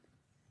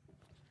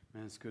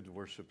Man, it's good to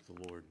worship the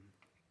Lord.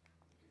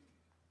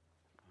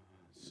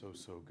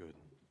 So good.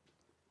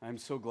 I'm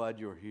so glad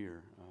you're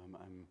here.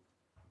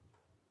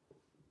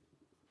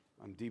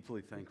 I'm deeply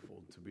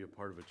thankful to be a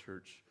part of a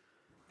church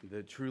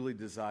that truly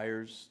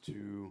desires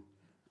to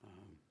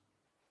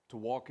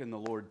walk in the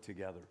Lord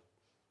together.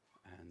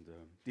 And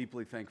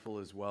deeply thankful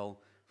as well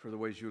for the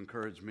ways you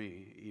encourage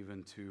me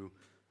even to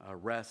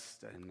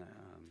rest. And,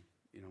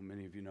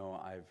 many of you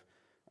know I've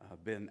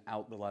been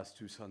out the last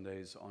 2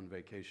 Sundays on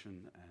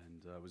vacation,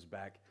 and was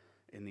back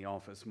in the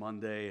office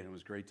Monday, and it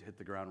was great to hit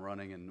the ground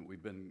running, and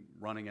we've been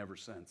running ever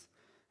since.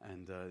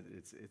 And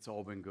it's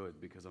all been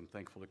good because I'm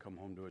thankful to come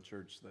home to a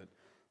church that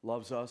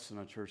loves us and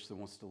a church that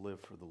wants to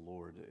live for the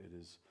Lord. It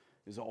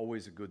is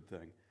always a good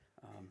thing.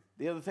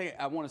 The other thing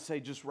I want to say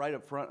just right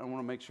up front, I want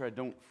to make sure I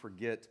don't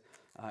forget,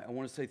 I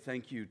want to say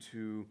thank you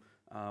to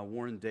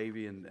Warren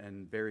Davey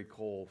and Barry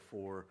Cole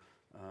for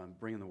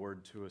bringing the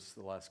word to us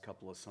the last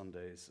couple of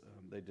Sundays.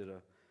 They did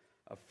a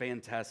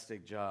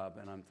fantastic job,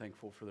 and I'm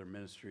thankful for their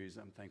ministries.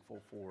 I'm thankful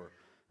for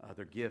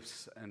their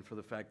gifts and for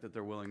the fact that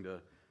they're willing to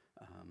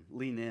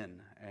lean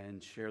in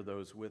and share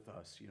those with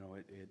us. You know,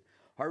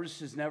 Harvest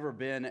has never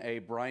been a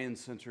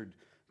Brian-centered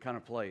kind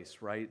of place,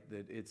 right?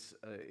 That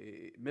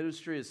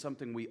ministry is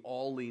something we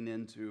all lean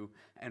into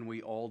and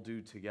we all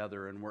do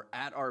together, and we're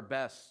at our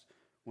best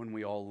when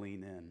we all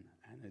lean in,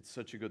 and it's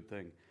such a good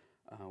thing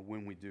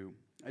when we do.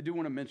 I do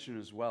want to mention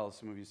as well,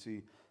 some of you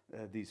see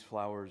these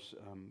flowers.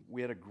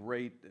 We had a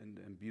great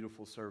and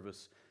beautiful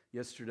service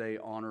yesterday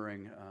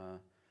honoring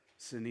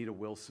Sunita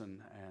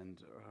Wilson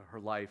and her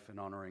life and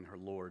honoring her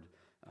Lord.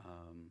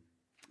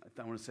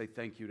 I want to say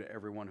thank you to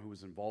everyone who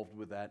was involved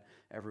with that,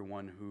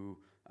 everyone who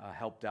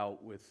helped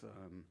out with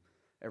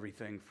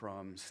everything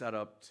from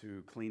setup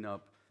to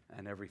cleanup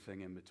and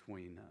everything in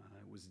between.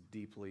 It was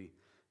deeply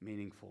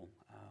meaningful.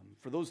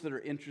 For those that are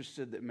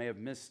interested that may have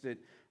missed it,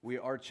 we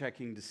are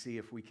checking to see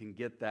if we can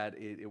get that.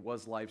 It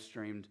was live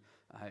streamed.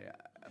 I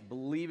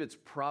believe it's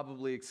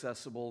probably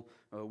accessible.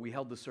 We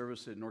held the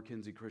service at North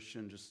Kinsey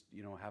Christian, just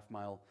half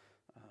mile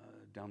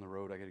down the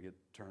road. I got to get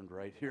turned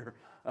right here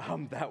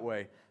that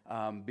way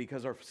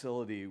because our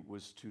facility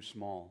was too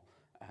small.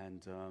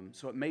 And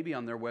so it may be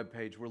on their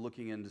webpage. We're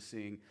looking into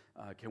seeing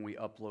can we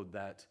upload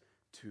that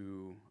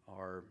to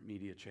our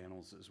media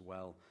channels as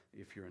well,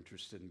 if you're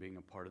interested in being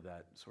a part of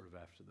that sort of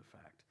after the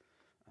fact.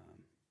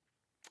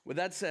 With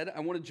that said,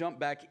 I want to jump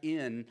back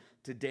in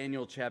to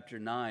Daniel chapter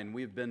 9.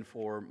 We've been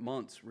for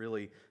months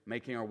really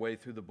making our way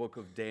through the book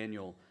of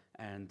Daniel,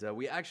 and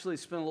we actually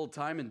spent a little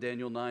time in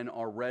Daniel 9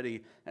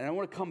 already, and I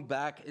want to come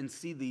back and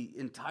see the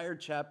entire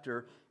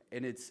chapter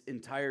in its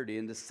entirety.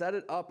 And to set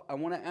it up, I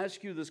want to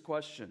ask you this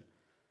question.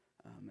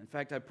 In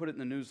fact, I put it in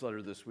the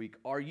newsletter this week.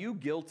 Are you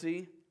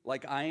guilty,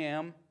 like I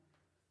am,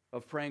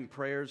 of praying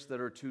prayers that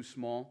are too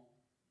small?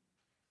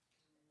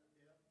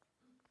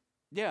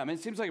 Yeah, I mean,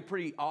 it seems like a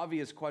pretty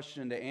obvious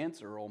question to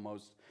answer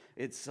almost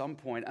at some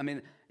point. I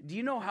mean, do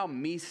you know how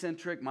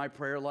me-centric my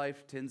prayer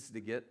life tends to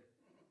get?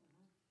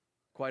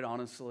 Quite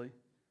honestly.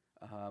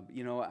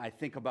 I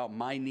think about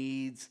my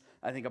needs.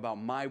 I think about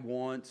my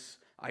wants.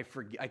 I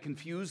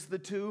confuse the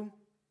two,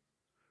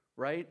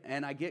 right?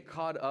 And I get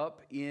caught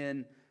up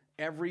in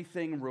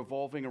everything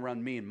revolving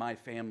around me and my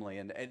family.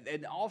 And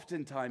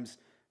oftentimes,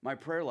 my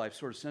prayer life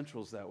sort of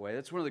centrals that way.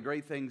 That's one of the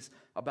great things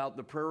about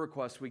the prayer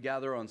requests we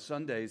gather on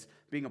Sundays,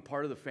 being a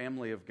part of the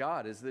family of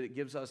God, is that it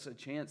gives us a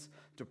chance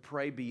to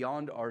pray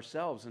beyond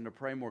ourselves and to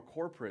pray more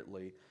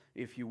corporately,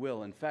 if you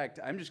will. In fact,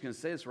 I'm just going to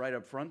say this right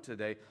up front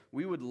today.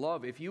 We would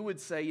love, if you would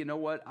say, you know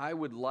what, I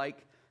would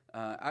like,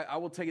 I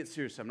will take it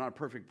seriously. I'm not a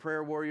perfect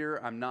prayer warrior.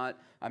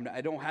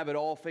 I don't have it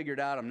all figured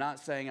out. I'm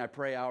not saying I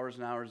pray hours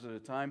and hours at a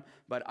time,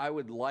 but I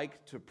would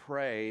like to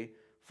pray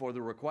for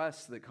the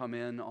requests that come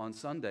in on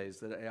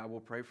Sundays, that I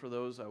will pray for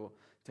those. I will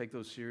take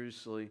those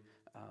seriously.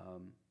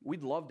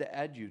 We'd love to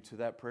add you to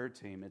that prayer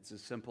team. It's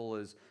as simple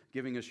as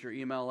giving us your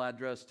email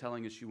address,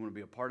 telling us you want to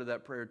be a part of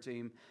that prayer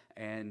team,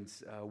 and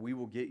we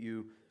will get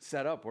you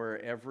set up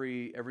where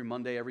every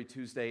Monday, every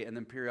Tuesday, and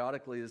then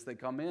periodically as they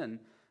come in,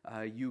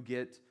 you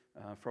get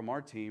from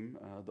our team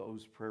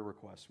those prayer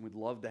requests. We'd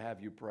love to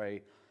have you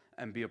pray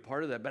and be a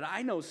part of that. But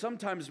I know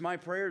sometimes my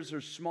prayers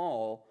are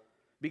small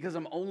because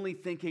I'm only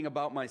thinking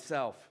about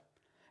myself.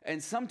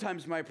 And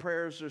sometimes my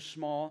prayers are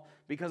small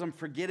because I'm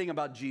forgetting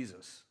about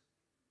Jesus,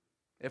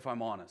 if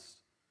I'm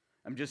honest.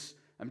 I'm just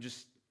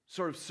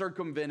sort of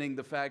circumventing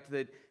the fact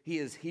that He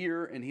is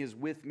here and He is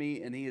with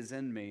me and He is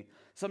in me.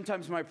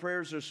 Sometimes my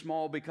prayers are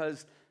small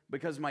because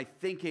my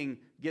thinking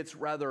gets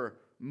rather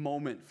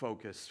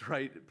moment-focused,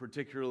 right?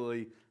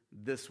 Particularly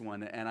this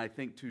one, and I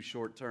think too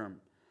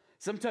short-term.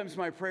 Sometimes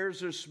my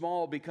prayers are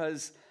small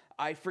because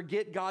I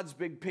forget God's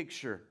big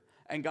picture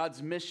and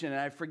God's mission, and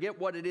I forget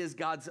what it is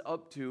God's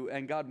up to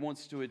and God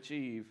wants to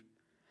achieve.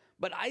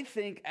 But I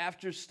think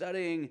after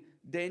studying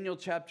Daniel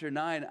chapter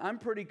 9, I'm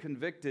pretty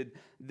convicted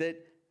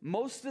that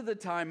most of the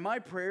time my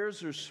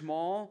prayers are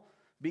small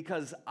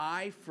because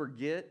I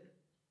forget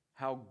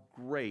how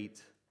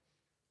great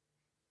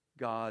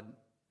God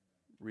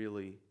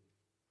really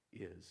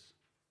is.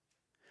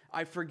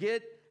 I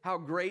forget how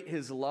great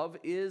his love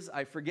is.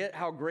 I forget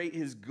how great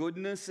his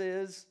goodness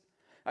is.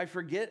 I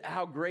forget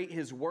how great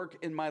his work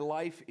in my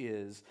life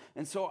is.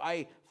 And so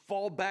I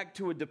fall back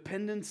to a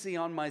dependency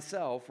on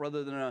myself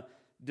rather than a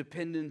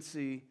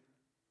dependency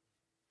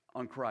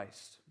on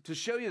Christ. To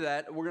show you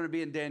that, we're going to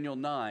be in Daniel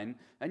 9,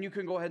 and you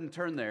can go ahead and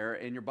turn there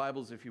in your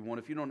Bibles if you want.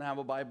 If you don't have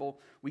a Bible,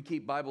 we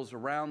keep Bibles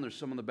around. There's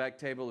some on the back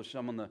table. There's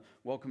some on the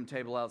welcome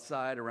table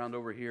outside, around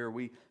over here.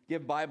 We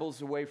give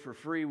Bibles away for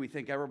free. We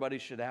think everybody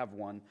should have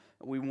one.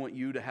 We want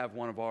you to have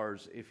one of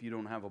ours if you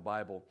don't have a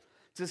Bible.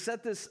 To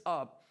set this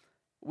up,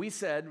 we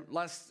said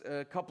last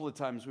couple of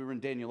times we were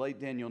in Daniel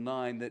 8, Daniel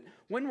 9, that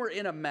when we're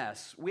in a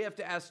mess, we have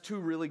to ask two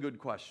really good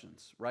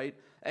questions, right?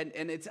 And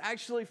it's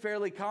actually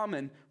fairly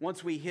common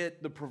once we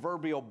hit the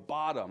proverbial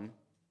bottom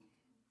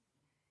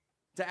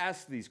to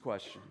ask these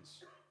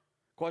questions.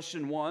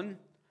 Question one,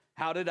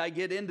 how did I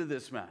get into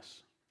this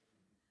mess?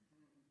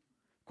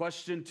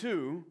 Question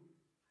two,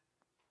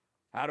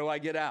 how do I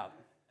get out?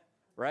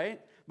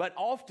 Right? But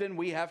often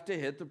we have to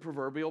hit the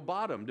proverbial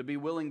bottom to be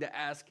willing to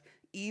ask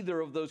either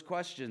of those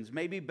questions.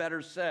 Maybe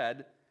better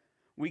said,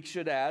 we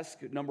should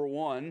ask, number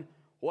one,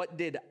 what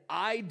did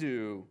I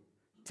do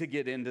to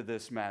get into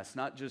this mess?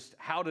 Not just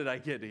how did I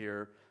get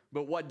here,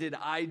 but what did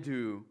I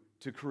do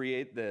to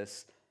create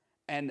this?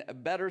 And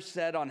better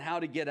said, on how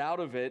to get out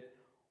of it,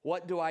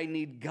 what do I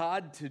need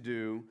God to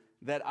do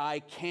that I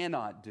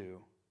cannot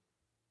do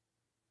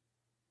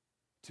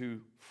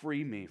to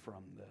free me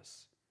from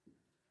this?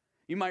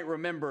 You might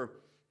remember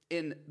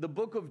in the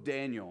book of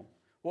Daniel,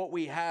 what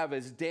we have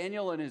is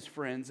Daniel and his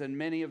friends and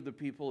many of the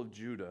people of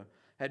Judah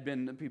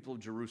the people of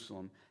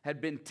Jerusalem, had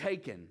been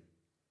taken,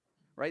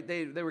 right?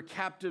 They were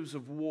captives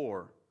of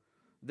war.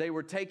 They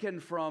were taken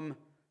from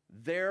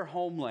their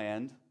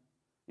homeland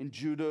in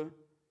Judah,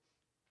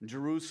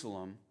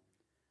 Jerusalem,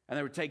 and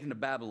they were taken to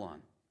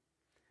Babylon.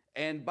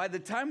 And by the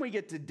time we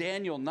get to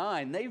Daniel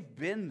 9, they've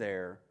been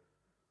there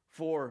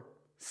for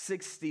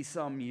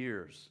 60-some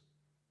years.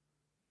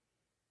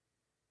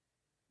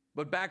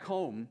 But back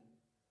home,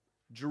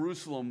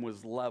 Jerusalem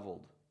was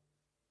leveled.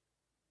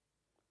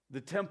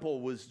 The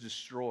temple was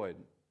destroyed.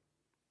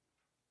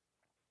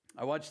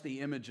 I watched the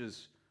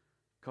images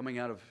coming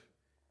out of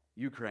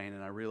Ukraine,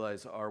 and I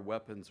realize our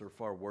weapons are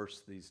far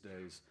worse these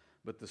days,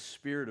 but the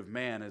spirit of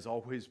man has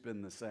always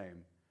been the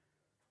same.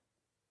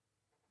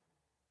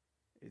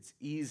 It's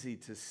easy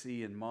to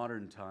see in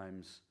modern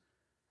times,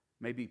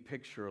 maybe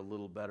picture a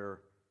little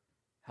better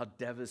how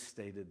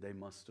devastated they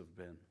must have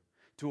been.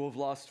 To have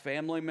lost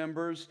family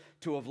members,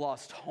 to have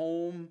lost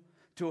home,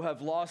 to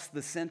have lost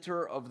the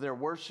center of their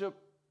worship.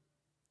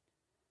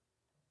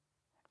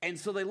 And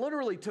so they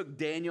literally took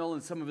Daniel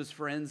and some of his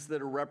friends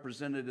that are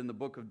represented in the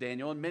book of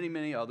Daniel and many,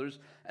 many others,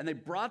 and they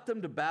brought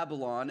them to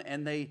Babylon,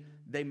 and they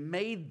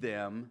made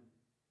them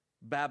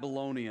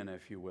Babylonian,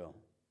 if you will.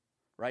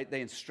 Right?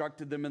 They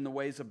instructed them in the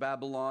ways of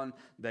Babylon.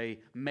 They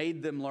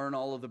made them learn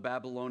all of the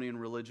Babylonian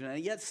religion.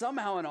 And yet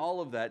somehow in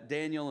all of that,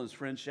 Daniel and his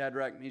friends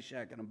Shadrach,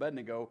 Meshach, and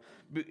Abednego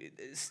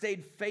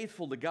stayed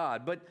faithful to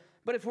God. But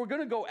if we're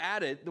going to go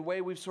at it the way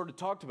we've sort of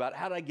talked about,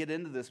 how did I get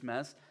into this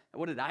mess?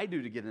 What did I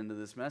do to get into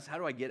this mess? How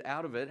do I get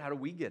out of it? How do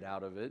we get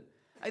out of it?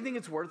 I think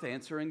it's worth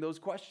answering those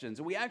questions.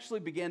 And we actually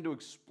began to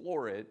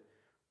explore it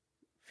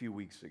a few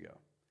weeks ago.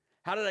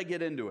 How did I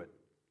get into it?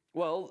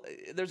 Well,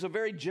 there's a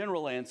very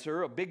general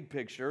answer, a big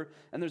picture,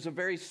 and there's a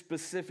very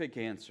specific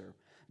answer.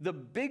 The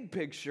big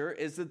picture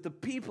is that the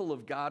people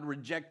of God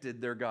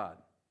rejected their God.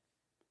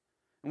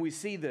 And we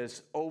see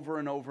this over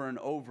and over and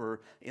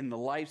over in the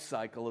life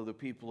cycle of the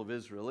people of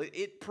Israel.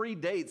 It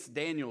predates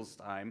Daniel's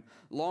time,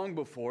 long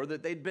before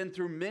that. They'd been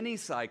through many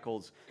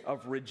cycles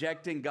of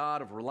rejecting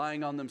God, of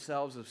relying on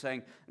themselves, of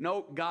saying,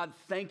 no, God,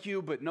 thank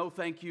you, but no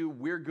thank you,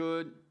 we're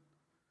good.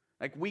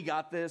 Like, we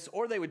got this.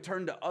 Or they would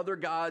turn to other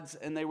gods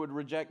and they would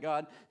reject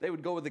God. They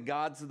would go with the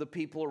gods of the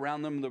people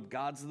around them, the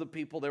gods of the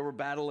people they were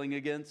battling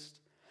against.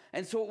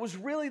 And so it was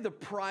really the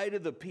pride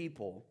of the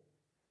people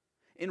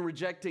in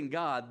rejecting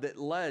God that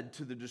led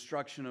to the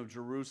destruction of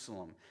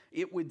Jerusalem.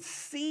 It would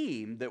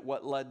seem that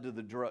what led to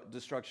the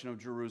destruction of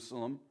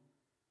Jerusalem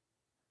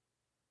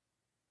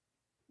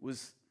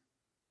was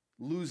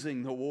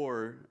losing the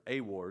war,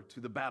 to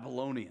the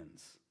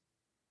Babylonians.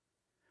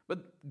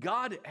 But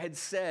God had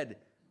said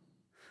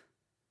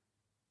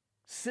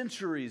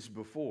centuries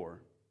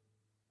before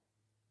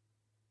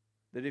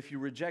that if you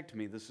reject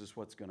me, this is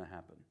what's going to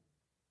happen.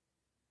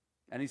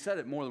 And he said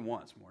it more than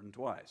once, more than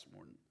twice,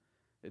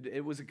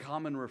 it was a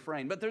common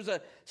refrain. But there's a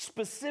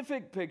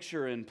specific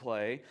picture in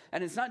play,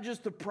 and it's not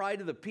just the pride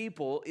of the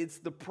people, it's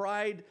the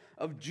pride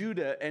of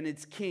Judah and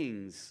its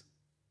kings.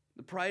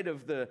 The pride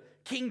of the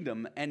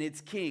kingdom and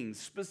its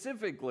kings,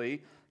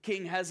 specifically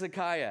King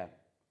Hezekiah,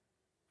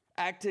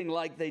 acting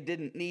like they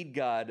didn't need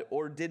God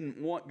or didn't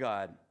want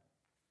God.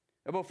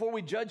 And before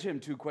we judge him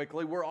too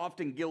quickly, we're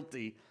often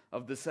guilty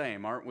of the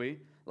same, aren't we?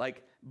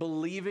 Like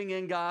believing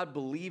in God,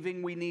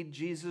 believing we need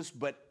Jesus,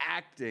 but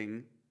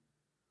acting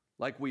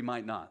like we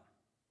might not.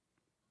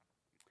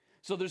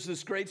 So there's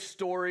this great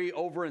story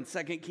over in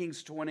 2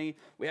 Kings 20.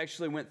 We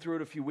actually went through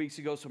it a few weeks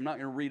ago, so I'm not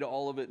going to read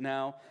all of it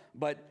now.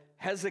 But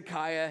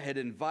Hezekiah had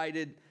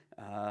invited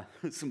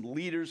some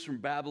leaders from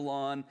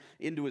Babylon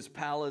into his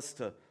palace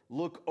to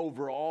look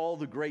over all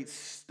the great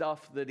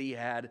stuff that he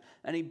had.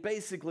 And he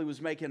basically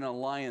was making an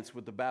alliance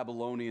with the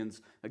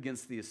Babylonians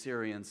against the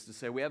Assyrians to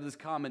say, we have this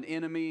common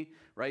enemy,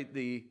 right?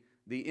 The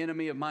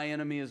enemy of my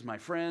enemy is my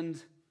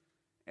friend,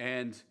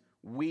 and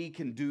we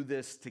can do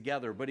this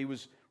together. But he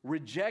was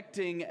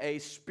rejecting a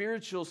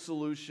spiritual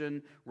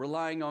solution,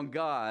 relying on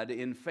God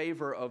in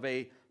favor of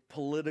a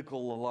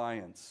political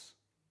alliance.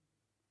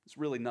 It's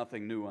really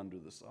nothing new under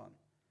the sun.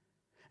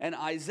 And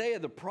Isaiah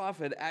the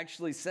prophet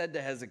actually said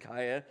to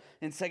Hezekiah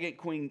in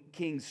 2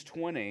 Kings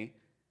 20,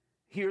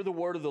 hear the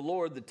word of the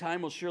Lord, the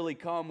time will surely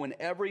come when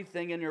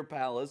everything in your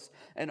palace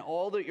and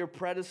all that your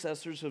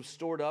predecessors have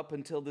stored up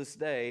until this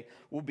day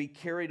will be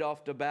carried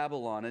off to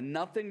Babylon, and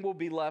nothing will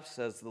be left,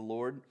 says the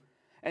Lord.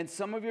 And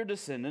some of your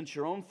descendants,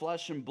 your own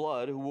flesh and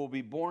blood, who will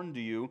be born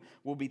to you,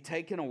 will be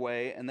taken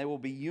away, and they will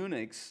be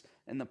eunuchs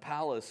in the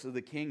palace of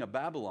the king of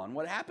Babylon.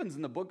 What happens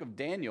in the book of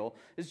Daniel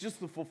is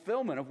just the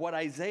fulfillment of what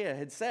Isaiah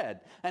had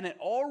said. And it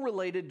all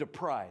related to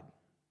pride.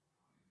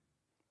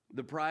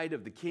 The pride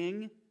of the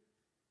king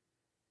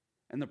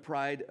and the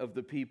pride of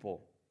the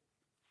people.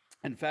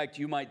 In fact,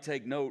 you might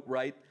take note,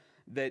 right,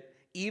 that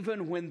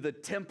even when the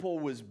temple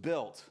was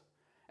built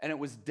and it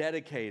was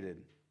dedicated,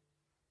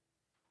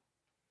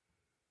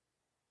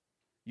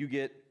 you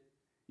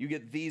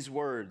get these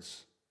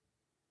words.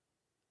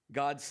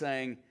 God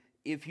saying,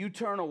 if you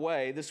turn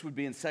away, this would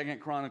be in 2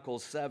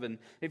 Chronicles 7,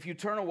 if you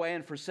turn away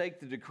and forsake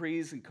the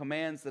decrees and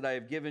commands that I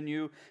have given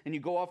you, and you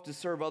go off to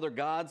serve other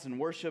gods and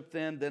worship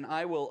them, then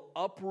I will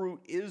uproot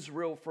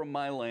Israel from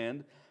my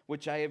land,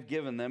 which I have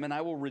given them, and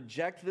I will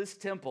reject this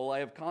temple I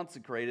have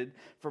consecrated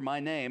for my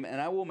name, and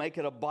I will make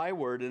it a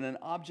byword and an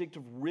object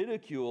of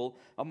ridicule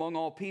among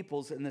all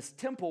peoples, and this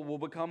temple will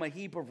become a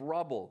heap of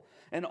rubble.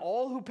 And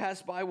all who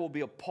pass by will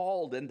be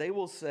appalled, and they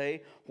will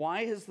say,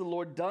 why has the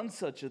Lord done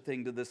such a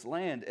thing to this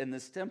land and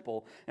this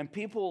temple? And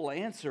people will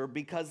answer,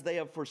 because they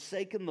have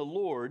forsaken the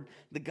Lord,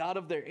 the God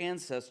of their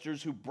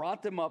ancestors, who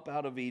brought them up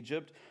out of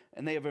Egypt,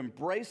 and they have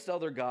embraced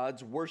other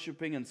gods,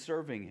 worshiping and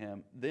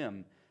serving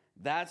them.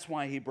 That's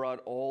why he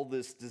brought all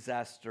this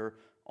disaster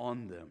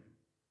on them.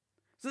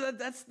 So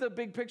that's the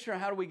big picture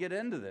of how do we get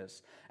into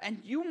this.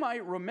 And you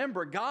might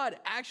remember God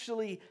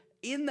actually,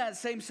 in that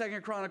same 2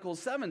 Chronicles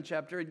 7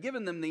 chapter, had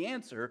given them the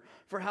answer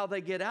for how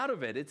they get out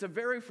of it. It's a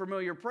very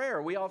familiar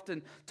prayer. We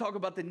often talk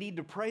about the need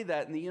to pray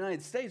that in the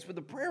United States, but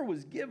the prayer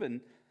was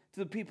given to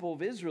the people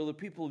of Israel, the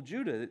people of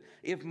Judah.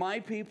 If my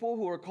people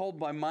who are called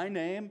by my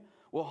name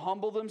will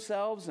humble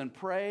themselves and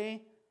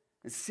pray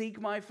and seek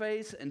my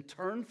face and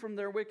turn from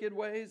their wicked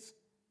ways,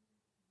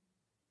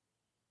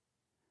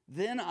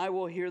 then I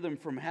will hear them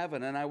from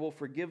heaven, and I will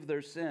forgive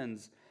their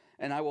sins,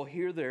 and I will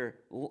heal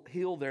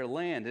their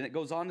land. And it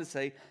goes on to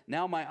say,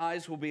 now my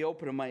eyes will be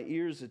open and my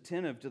ears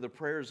attentive to the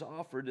prayers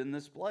offered in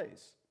this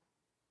place.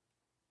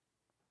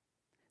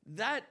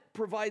 That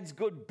provides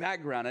good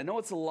background. I know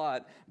it's a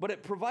lot, but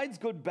it provides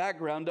good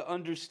background to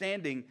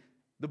understanding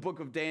the book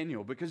of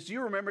Daniel. Because do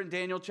you remember in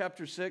Daniel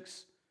chapter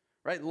 6,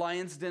 right?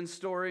 Lion's Den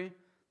story.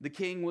 The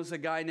king was a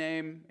guy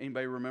named,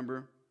 anybody remember?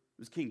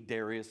 It was King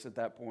Darius at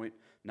that point,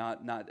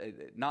 not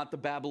the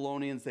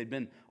Babylonians. They'd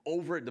been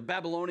over it. The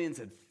Babylonians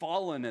had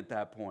fallen at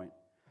that point.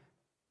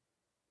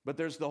 But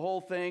there's the whole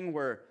thing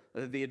where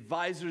the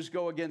advisors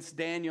go against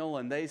Daniel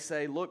and they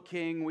say, look,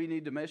 king, we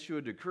need to issue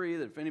a decree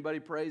that if anybody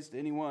prays to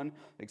anyone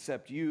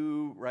except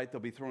you, right, they'll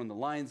be thrown in the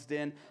lion's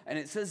den. And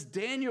it says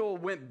Daniel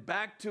went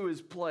back to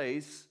his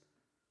place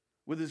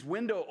with his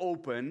window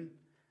open,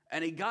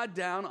 and he got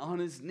down on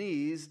his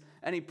knees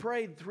and he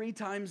prayed 3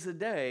 times a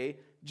day,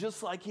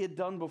 just like he had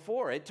done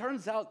before. It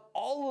turns out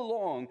all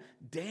along,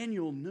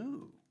 Daniel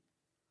knew.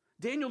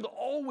 Daniel had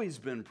always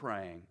been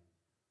praying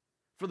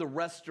for the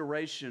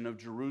restoration of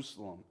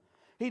Jerusalem.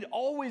 He'd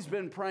always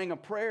been praying a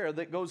prayer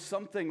that goes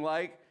something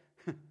like,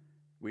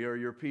 we are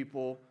your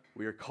people,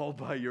 we are called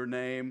by your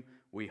name,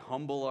 we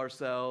humble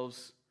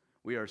ourselves,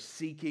 we are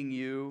seeking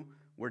you,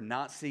 we're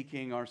not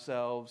seeking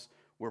ourselves,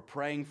 we're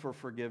praying for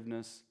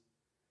forgiveness.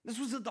 This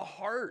was at the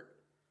heart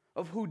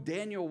of who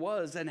Daniel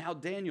was and how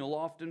Daniel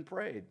often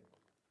prayed.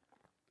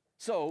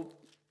 So,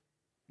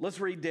 let's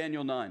read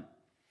Daniel 9.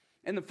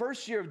 In the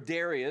first year of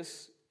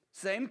Darius,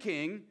 same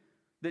king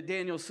that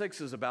Daniel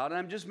 6 is about, and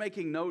I'm just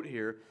making note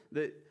here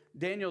that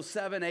Daniel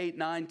 7, 8,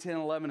 9, 10,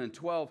 11, and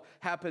 12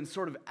 happen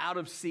sort of out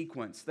of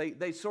sequence.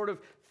 They sort of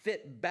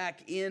fit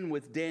back in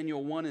with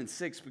Daniel 1 and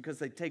 6 because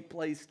they take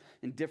place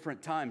in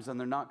different times and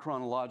they're not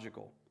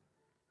chronological.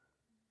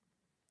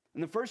 In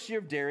the first year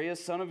of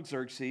Darius, son of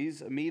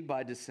Xerxes, a Mede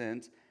by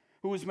descent,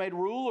 who was made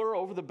ruler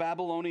over the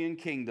Babylonian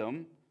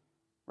kingdom,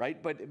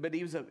 right? But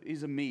he's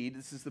a Mede.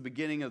 This is the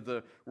beginning of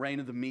the reign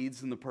of the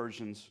Medes and the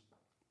Persians.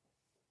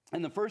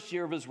 In the first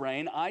year of his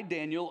reign, I,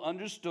 Daniel,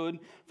 understood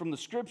from the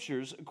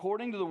scriptures,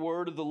 according to the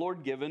word of the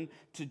Lord given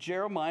to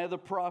Jeremiah the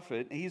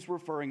prophet. He's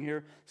referring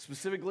here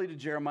specifically to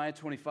Jeremiah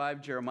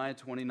 25, Jeremiah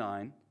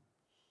 29,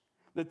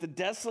 that the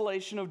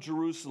desolation of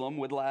Jerusalem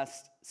would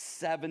last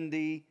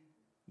 70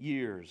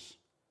 years.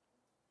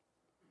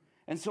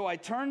 And so I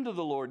turned to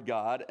the Lord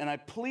God, and I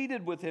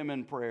pleaded with him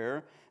in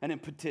prayer and in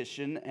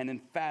petition and in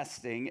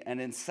fasting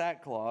and in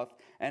sackcloth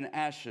and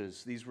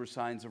ashes. These were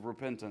signs of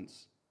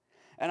repentance.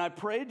 And I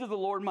prayed to the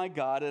Lord my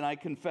God, and I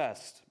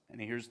confessed. And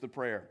here's the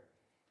prayer.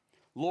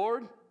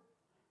 Lord,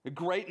 a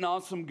great and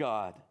awesome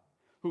God,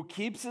 who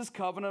keeps his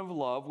covenant of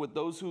love with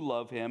those who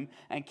love him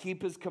and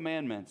keep his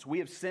commandments. We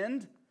have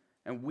sinned,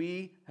 and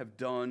we have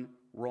done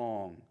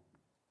wrong.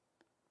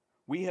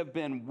 We have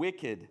been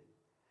wicked,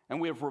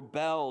 and we have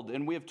rebelled,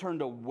 and we have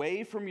turned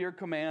away from your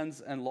commands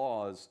and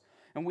laws.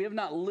 And we have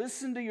not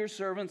listened to your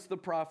servants, the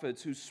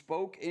prophets, who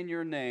spoke in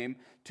your name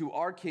to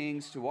our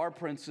kings, to our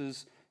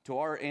princes, to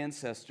our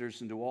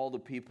ancestors, and to all the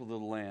people of the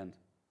land.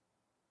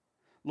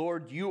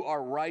 Lord, you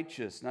are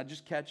righteous. Now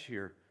just catch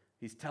here,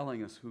 he's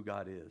telling us who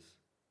God is.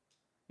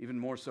 Even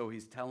more so,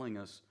 he's telling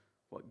us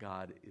what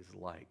God is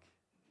like.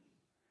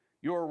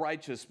 You are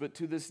righteous, but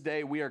to this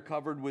day we are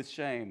covered with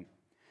shame.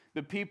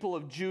 The people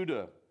of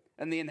Judah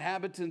and the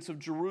inhabitants of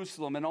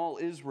Jerusalem and all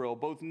Israel,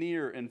 both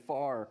near and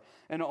far,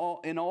 and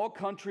in all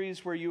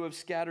countries where you have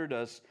scattered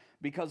us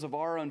because of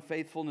our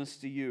unfaithfulness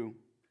to you.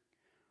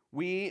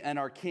 We and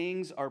our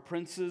kings, our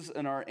princes,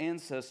 and our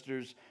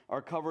ancestors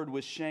are covered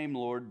with shame,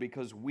 Lord,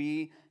 because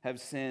we have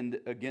sinned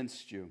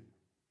against you.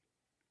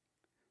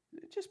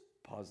 Just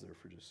pause there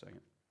for just a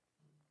second.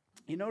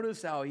 You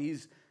notice how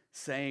he's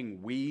saying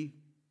we?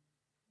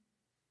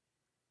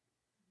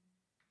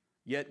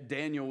 Yet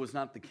Daniel was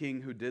not the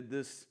king who did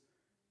this,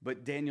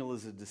 but Daniel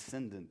is a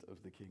descendant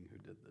of the king who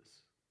did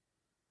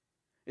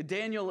this.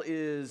 Daniel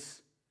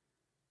is,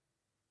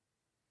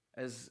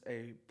 as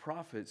a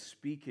prophet,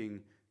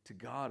 speaking to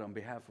God on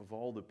behalf of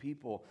all the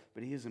people,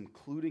 but he is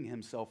including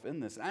himself in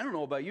this. And I don't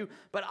know about you,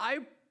 but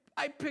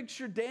I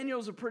picture Daniel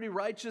as a pretty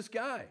righteous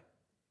guy.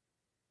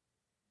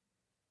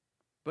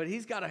 But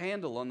he's got a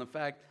handle on the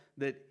fact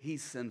that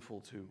he's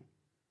sinful too.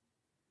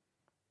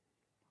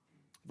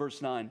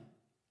 Verse 9.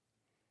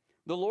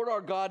 The Lord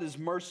our God is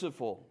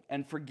merciful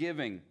and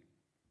forgiving.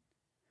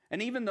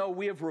 And even though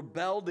we have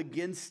rebelled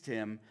against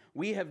him,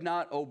 we have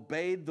not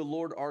obeyed the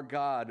Lord our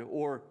God,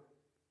 or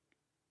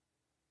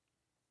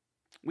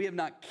we have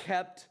not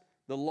kept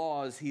the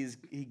laws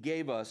he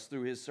gave us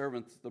through his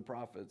servants, the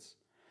prophets.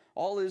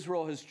 All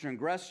Israel has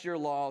transgressed your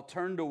law,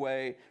 turned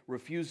away,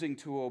 refusing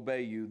to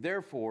obey you.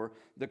 Therefore,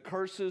 the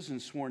curses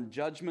and sworn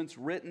judgments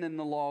written in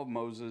the law of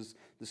Moses,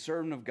 the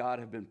servant of God,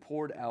 have been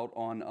poured out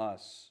on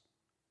us,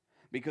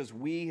 because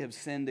we have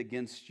sinned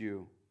against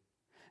you.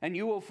 And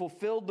you have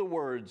fulfilled the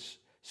words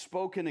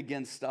spoken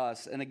against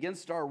us and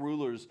against our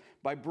rulers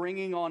by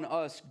bringing on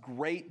us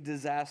great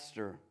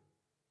disaster.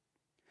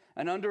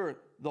 And under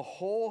the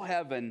whole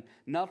heaven,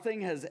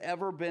 nothing has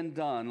ever been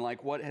done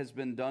like what has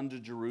been done to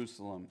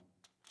Jerusalem.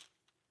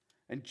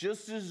 And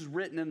just as is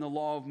written in the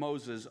law of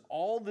Moses,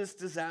 all this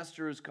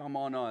disaster has come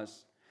on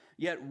us.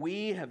 Yet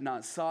we have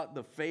not sought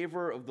the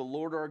favor of the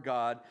Lord our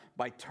God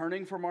by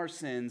turning from our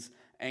sins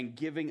and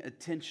giving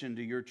attention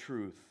to your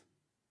truth.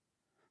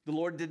 The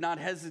Lord did not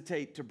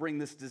hesitate to bring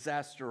this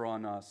disaster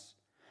on us.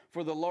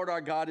 For the Lord our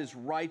God is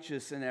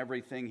righteous in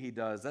everything he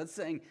does. That's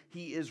saying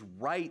he is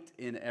right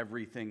in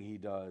everything he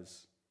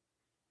does.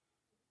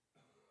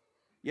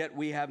 Yet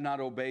we have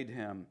not obeyed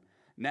him.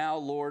 Now,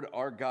 Lord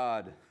our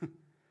God,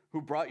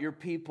 who brought your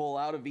people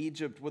out of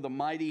Egypt with a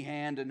mighty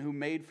hand and who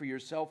made for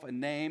yourself a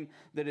name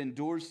that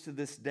endures to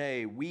this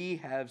day, we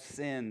have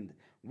sinned.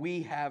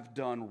 We have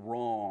done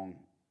wrong.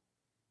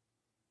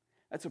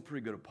 That's a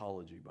pretty good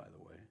apology, by the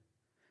way.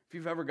 If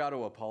you've ever got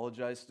to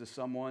apologize to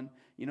someone,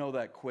 you know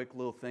that quick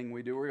little thing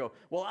we do where we go,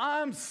 well,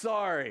 I'm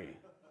sorry.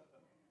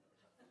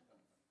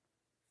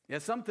 Yeah,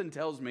 something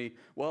tells me,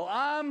 well,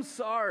 I'm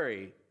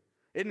sorry,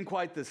 isn't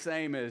quite the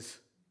same as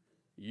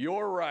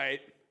you're right,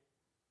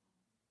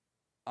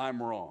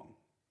 I'm wrong.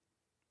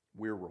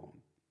 We're wrong.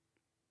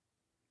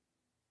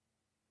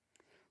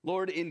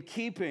 Lord, in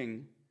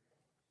keeping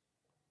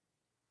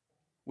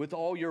with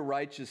all your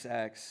righteous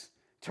acts,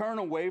 turn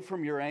away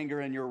from your anger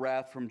and your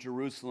wrath from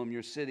Jerusalem,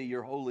 your city,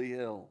 your holy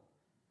hill.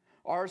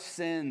 Our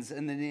sins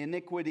and the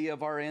iniquity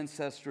of our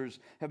ancestors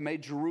have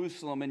made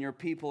Jerusalem and your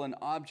people an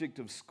object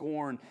of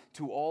scorn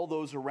to all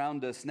those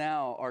around us.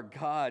 Now, our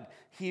God,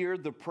 hear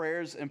the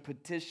prayers and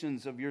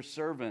petitions of your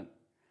servant.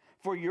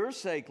 For your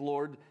sake,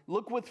 Lord,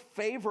 look with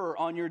favor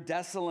on your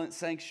desolate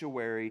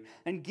sanctuary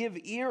and give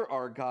ear,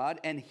 our God,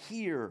 and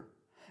hear.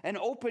 And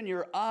open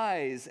your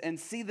eyes and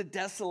see the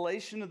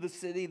desolation of the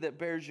city that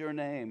bears your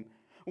name.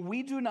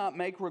 We do not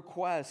make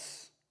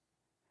requests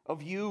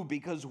of you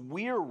because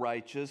we're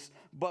righteous,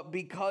 but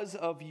because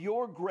of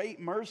your great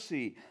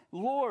mercy.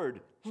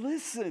 Lord,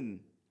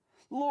 listen.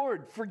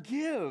 Lord,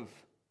 forgive.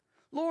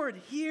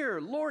 Lord, hear.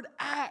 Lord,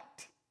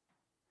 act.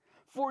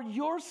 For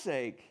your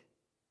sake,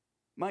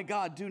 my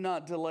God, do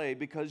not delay,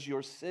 because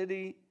your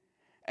city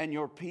and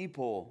your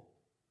people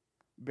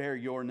bear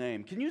your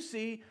name. Can you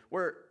see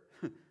where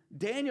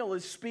Daniel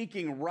is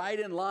speaking right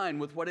in line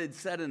with what it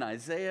said in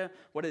Isaiah,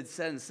 what it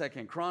said in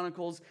 2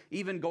 Chronicles,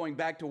 even going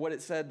back to what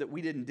it said that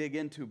we didn't dig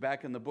into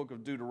back in the book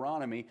of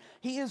Deuteronomy.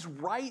 He is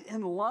right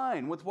in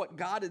line with what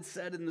God had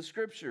said in the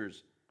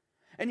scriptures.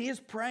 And he is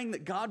praying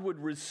that God would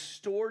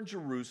restore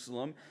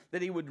Jerusalem,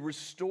 that he would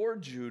restore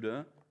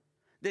Judah,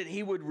 that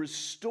he would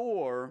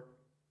restore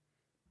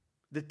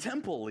the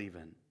temple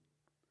even,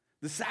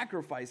 the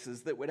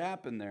sacrifices that would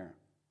happen there.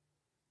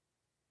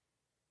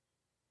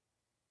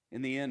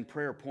 In the end,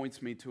 prayer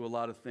points me to a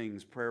lot of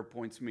things. Prayer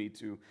points me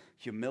to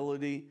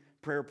humility.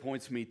 Prayer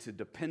points me to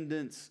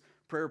dependence.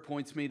 Prayer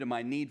points me to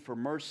my need for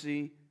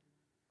mercy.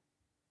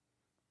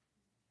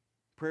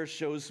 Prayer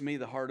shows me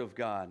the heart of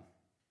God.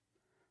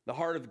 The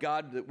heart of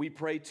God that we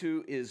pray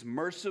to is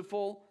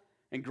merciful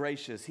and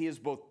gracious. He is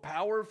both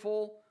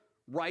powerful,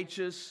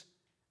 righteous,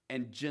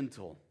 and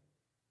gentle.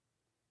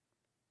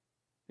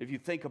 If you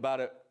think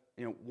about it,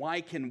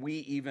 why can we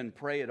even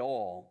pray at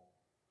all?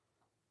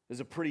 Is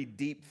a pretty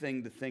deep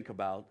thing to think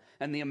about.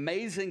 And the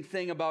amazing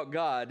thing about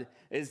God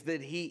is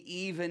that he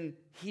even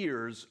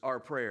hears our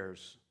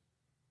prayers.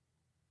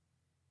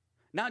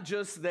 Not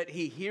just that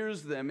he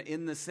hears them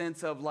in the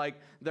sense of like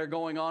they're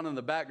going on in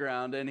the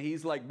background and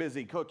he's like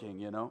busy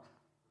cooking,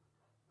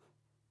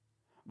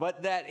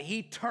 but that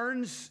he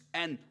turns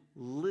and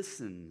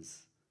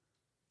listens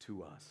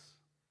to us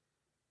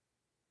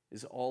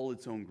is all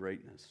its own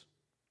greatness.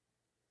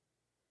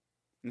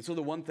 And so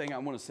the one thing I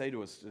want to say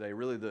to us today,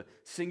 really the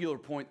singular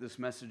point this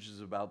message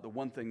is about, the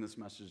one thing this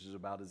message is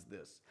about is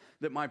this,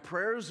 that my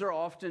prayers are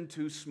often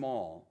too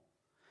small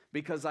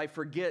because I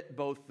forget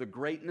both the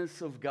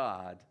greatness of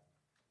God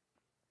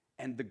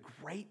and the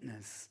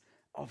greatness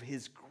of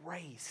his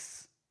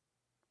grace.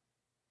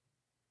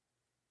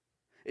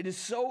 It is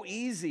so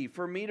easy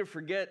for me to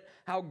forget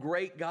how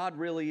great God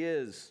really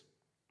is.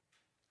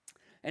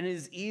 And it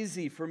is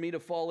easy for me to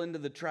fall into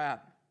the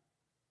trap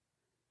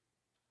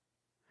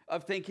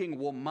of thinking,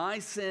 well, my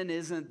sin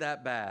isn't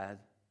that bad,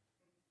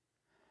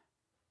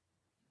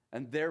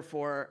 and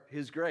therefore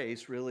his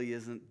grace really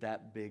isn't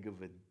that big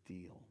of a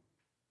deal.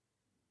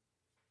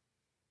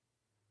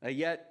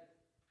 Yet,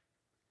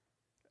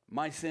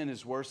 my sin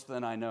is worse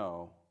than I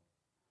know,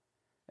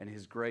 and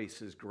his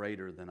grace is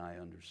greater than I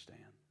understand.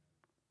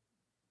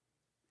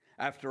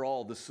 After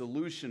all, the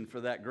solution for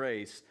that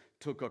grace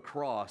took a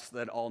cross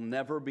that I'll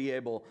never be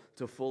able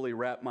to fully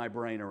wrap my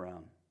brain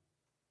around.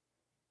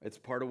 It's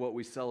part of what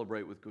we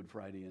celebrate with Good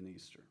Friday and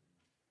Easter.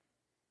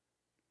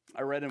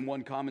 I read in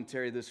one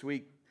commentary this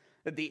week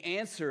that the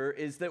answer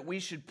is that we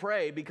should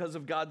pray because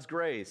of God's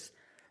grace.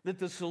 That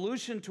the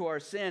solution to our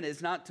sin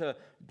is not to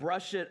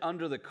brush it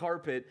under the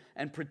carpet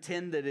and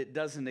pretend that it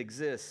doesn't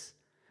exist.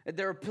 And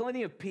there are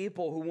plenty of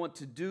people who want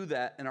to do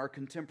that in our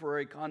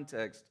contemporary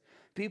context.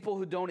 People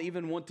who don't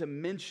even want to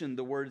mention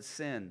the word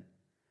sin.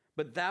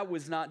 But that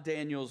was not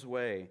Daniel's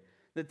way.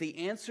 That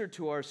the answer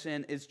to our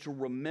sin is to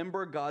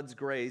remember God's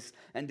grace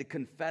and to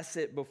confess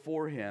it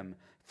before him,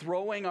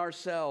 throwing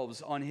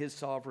ourselves on his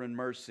sovereign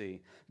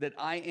mercy, that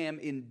I am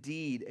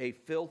indeed a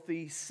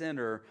filthy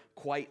sinner,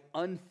 quite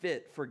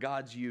unfit for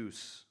God's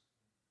use.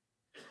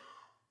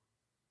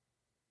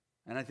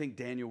 And I think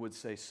Daniel would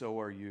say, so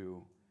are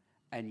you.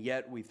 And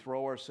yet we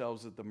throw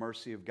ourselves at the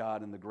mercy of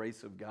God and the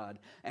grace of God,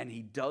 and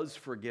he does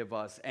forgive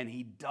us, and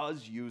he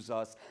does use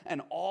us,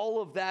 and all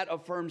of that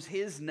affirms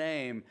his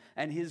name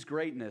and his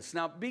greatness.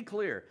 Now, be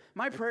clear,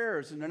 my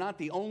prayers are not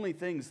the only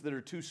things that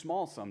are too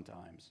small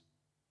sometimes.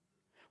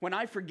 When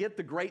I forget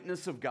the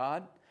greatness of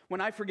God,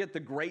 when I forget the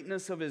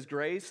greatness of his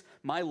grace,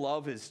 my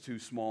love is too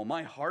small,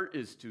 my heart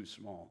is too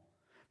small,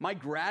 my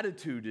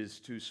gratitude is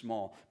too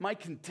small, my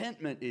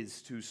contentment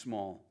is too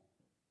small.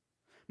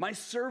 My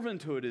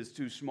servanthood is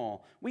too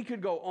small. We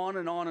could go on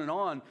and on and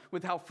on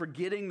with how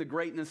forgetting the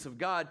greatness of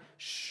God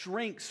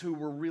shrinks who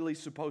we're really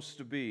supposed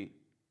to be.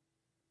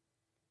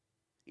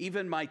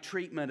 Even my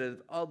treatment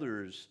of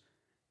others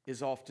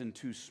is often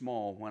too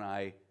small when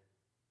I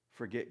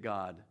forget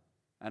God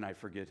and I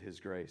forget his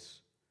grace.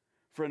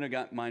 A friend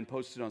of mine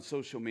posted on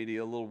social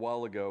media a little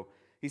while ago.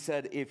 He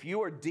said, if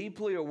you are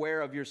deeply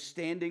aware of your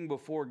standing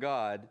before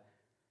God,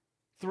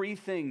 3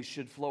 things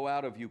should flow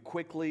out of you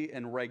quickly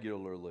and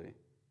regularly.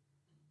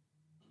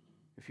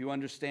 If you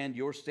understand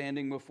your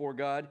standing before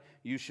God,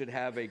 you should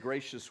have a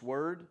gracious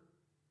word,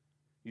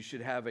 you should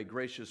have a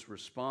gracious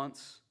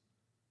response,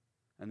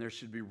 and there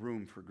should be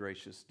room for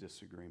gracious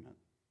disagreement.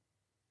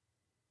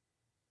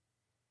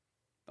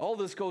 All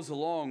this goes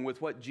along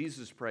with what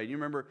Jesus prayed. You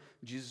remember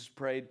Jesus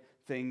prayed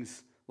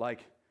things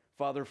like,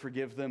 Father,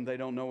 forgive them, they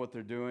don't know what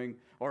they're doing,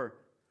 or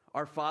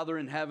our Father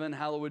in heaven,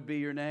 hallowed be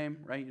your name,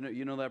 right?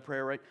 You know that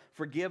prayer, right?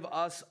 Forgive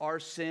us our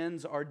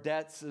sins, our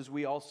debts, as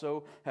we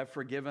also have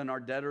forgiven our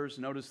debtors.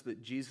 Notice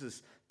that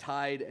Jesus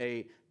tied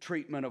a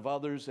treatment of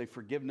others, a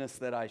forgiveness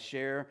that I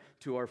share,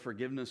 to our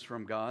forgiveness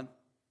from God.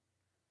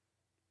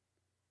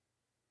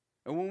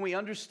 And when we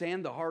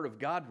understand the heart of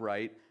God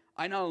right,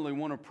 I not only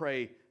want to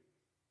pray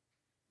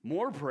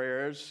more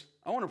prayers,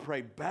 I want to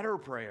pray better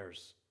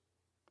prayers.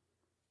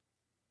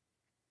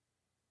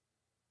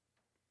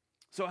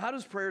 So how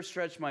does prayer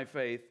stretch my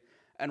faith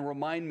and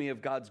remind me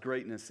of God's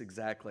greatness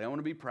exactly? I want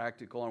to be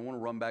practical. I want to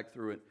run back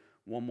through it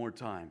one more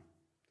time.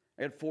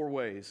 I had 4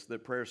 ways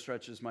that prayer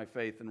stretches my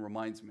faith and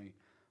reminds me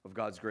of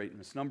God's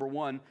greatness. Number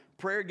 1,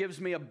 prayer gives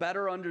me a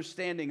better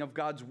understanding of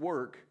God's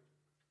work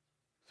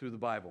through the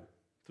Bible,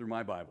 through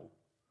my Bible.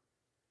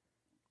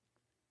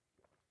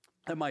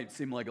 That might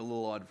seem like a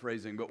little odd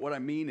phrasing, but what I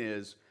mean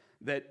is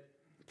that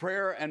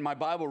prayer and my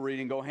Bible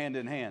reading go hand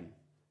in hand.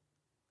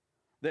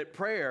 That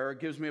prayer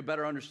gives me a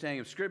better understanding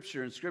of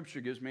Scripture, and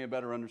Scripture gives me a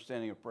better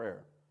understanding of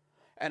prayer.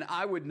 And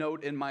I would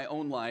note in my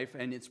own life,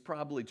 and it's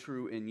probably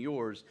true in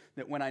yours,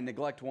 that when I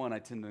neglect one, I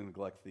tend to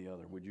neglect the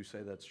other. Would you say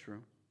that's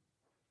true?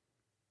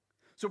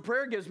 So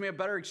prayer gives me a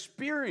better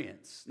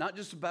experience, not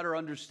just a better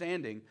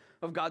understanding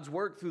of God's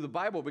work through the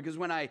Bible, because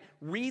when I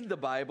read the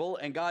Bible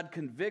and God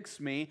convicts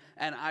me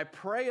and I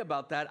pray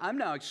about that, I'm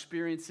now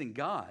experiencing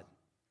God.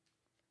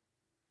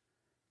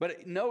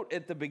 But note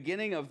at the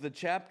beginning of the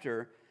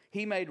chapter,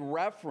 he made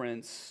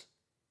reference,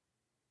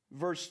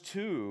 verse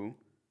 2,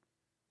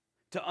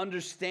 to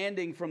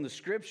understanding from the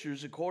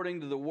Scriptures,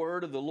 according to the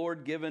word of the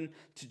Lord given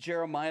to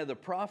Jeremiah the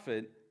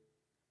prophet,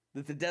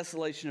 that the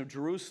desolation of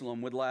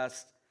Jerusalem would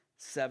last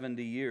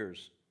 70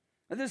 years.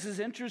 And this is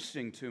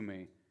interesting to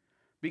me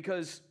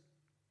because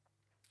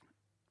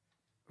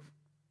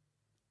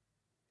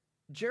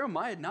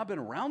Jeremiah had not been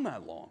around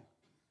that long.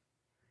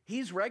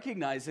 He's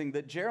recognizing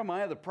that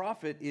Jeremiah the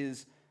prophet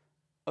is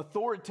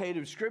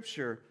authoritative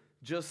Scripture,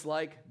 just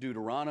like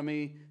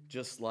Deuteronomy,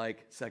 just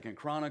like 2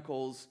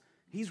 Chronicles.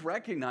 He's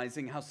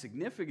recognizing how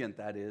significant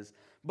that is.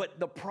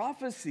 But the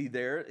prophecy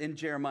there in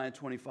Jeremiah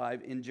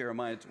 25, in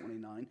Jeremiah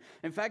 29,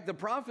 in fact, the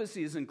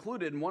prophecy is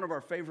included in one of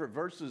our favorite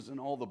verses in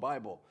all the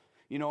Bible.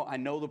 You know, I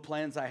know the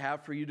plans I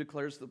have for you,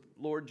 declares the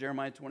Lord,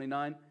 Jeremiah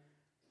 29.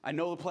 I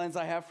know the plans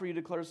I have for you,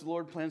 declares the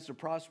Lord, plans to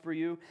prosper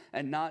you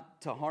and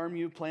not to harm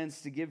you,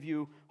 plans to give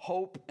you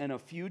hope and a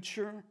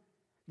future.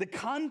 The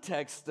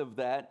context of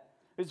that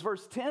is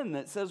verse 10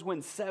 that says,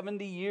 when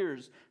 70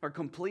 years are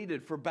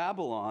completed for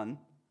Babylon,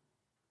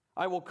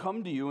 I will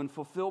come to you and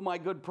fulfill my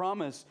good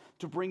promise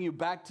to bring you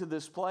back to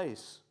this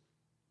place.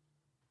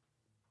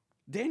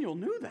 Daniel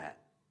knew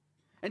that.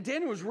 And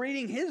Daniel was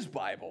reading his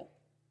Bible,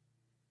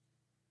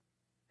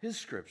 his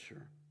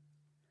Scripture.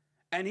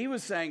 And he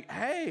was saying,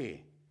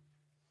 hey,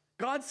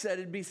 God said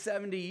it'd be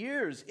 70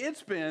 years.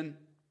 It's been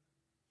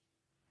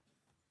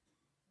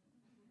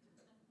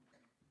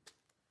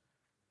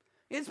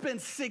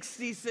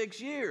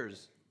 66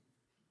 years.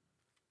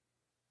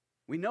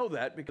 We know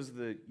that because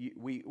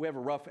we have a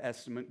rough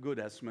estimate, good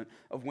estimate,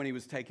 of when he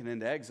was taken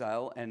into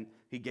exile, and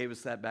he gave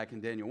us that back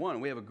in Daniel 1.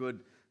 We have a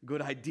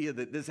good idea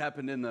that this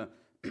happened in the,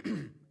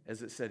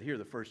 as it said here,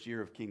 the first year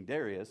of King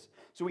Darius.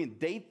 So we can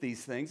date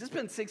these things. It's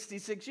been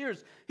 66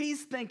 years.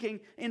 He's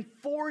thinking, in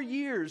 4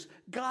 years,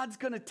 God's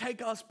going to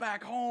take us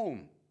back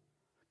home.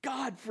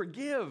 God,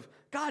 forgive.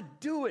 God,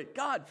 do it.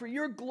 God, for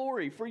your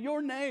glory, for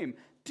your name,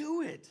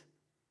 do it.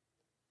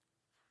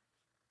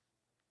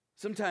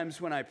 Sometimes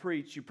when I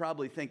preach, you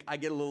probably think I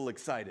get a little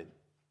excited.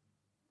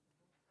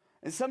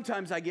 And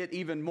sometimes I get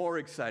even more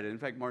excited. In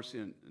fact, Marcy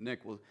and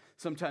Nick will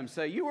sometimes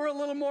say, you were a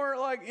little more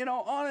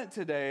on it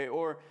today,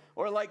 or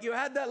like you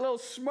had that little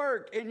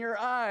smirk in your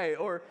eye,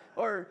 or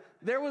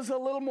there was a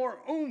little more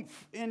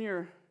oomph in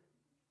your...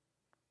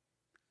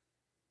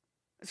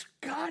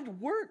 God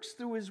works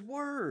through His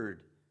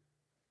Word.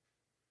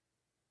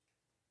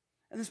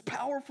 And this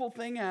powerful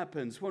thing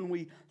happens when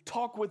we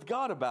talk with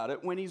God about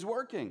it when He's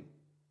working.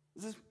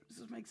 Does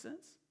this make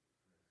sense?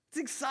 It's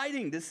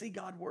exciting to see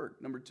God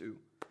work. Number 2,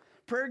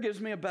 prayer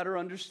gives me a better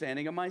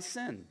understanding of my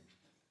sin.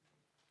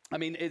 I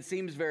mean, it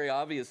seems very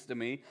obvious to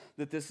me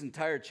that this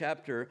entire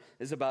chapter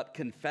is about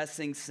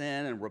confessing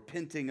sin and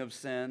repenting of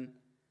sin.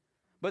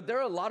 But there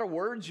are a lot of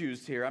words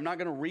used here. I'm not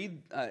going to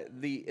read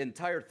the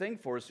entire thing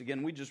for us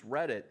again. We just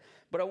read it.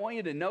 But I want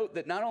you to note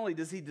that not only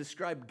does he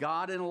describe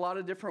God in a lot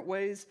of different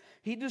ways,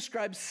 he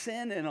describes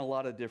sin in a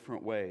lot of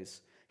different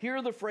ways. Here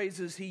are the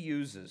phrases he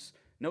uses.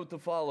 Note the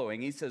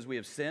following. He says, we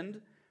have sinned,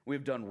 we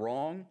have done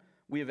wrong,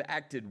 we have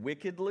acted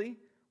wickedly,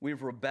 we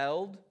have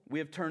rebelled, we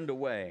have turned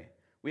away.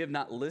 We have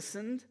not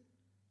listened,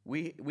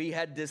 we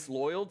had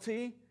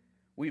disloyalty,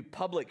 we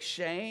public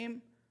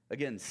shame,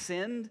 again,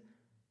 sinned,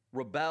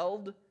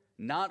 rebelled,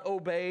 not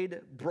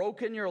obeyed,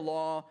 broken your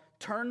law,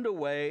 turned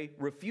away,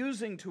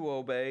 refusing to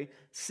obey,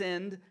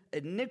 sinned,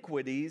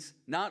 iniquities,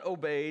 not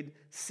obeyed,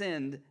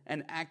 sinned,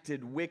 and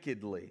acted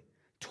wickedly.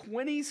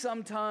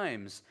 20-some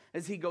times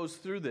as he goes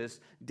through this,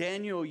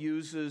 Daniel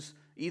uses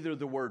either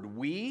the word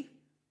we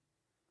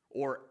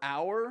or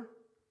our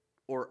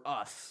or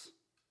us.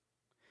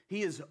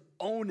 He is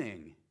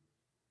owning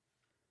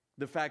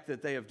the fact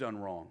that they have done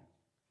wrong.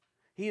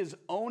 He is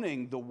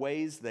owning the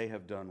ways they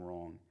have done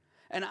wrong.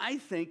 And I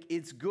think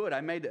it's good. I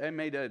made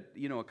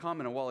a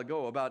comment a while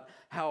ago about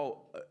how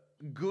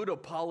good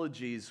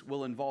apologies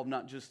will involve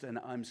not just an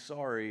I'm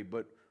sorry,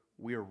 but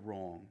we're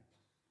wrong.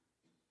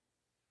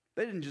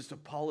 They didn't just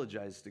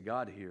apologize to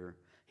God here.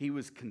 He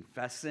was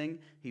confessing,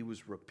 he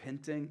was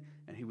repenting,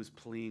 and he was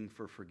pleading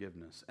for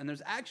forgiveness. And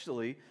there's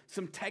actually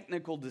some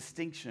technical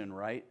distinction,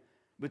 right,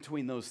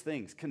 between those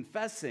things.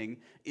 Confessing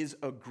is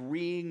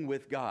agreeing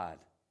with God.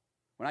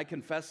 When I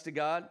confess to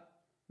God,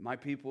 my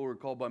people who are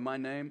called by my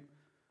name,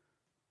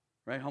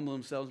 right, humble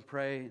themselves,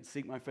 pray,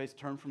 seek my face,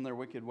 turn from their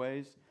wicked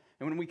ways.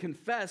 And when we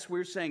confess,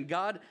 we're saying,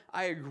 God,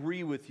 I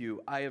agree with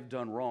you. I have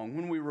done wrong.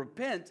 When we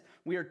repent,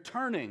 we are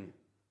turning,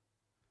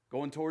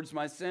 going towards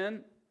my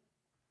sin,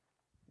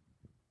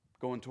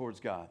 going towards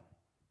God.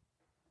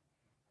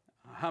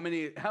 How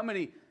many,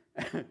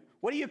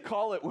 what do you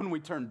call it when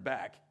we turn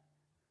back?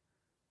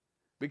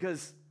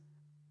 Because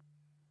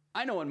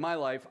I know in my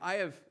life, I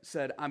have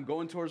said, I'm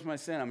going towards my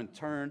sin. I'm going to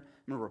turn.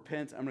 I'm going to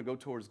repent. I'm going to go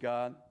towards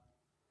God.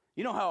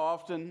 You know how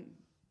often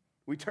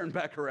we turn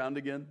back around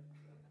again?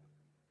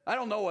 I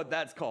don't know what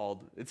that's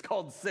called. It's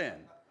called sin,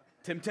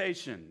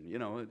 temptation,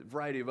 a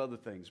variety of other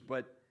things.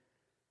 But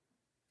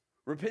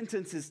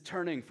repentance is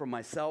turning from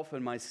myself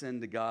and my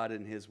sin to God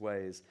and his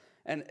ways.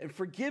 And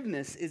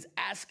forgiveness is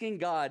asking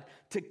God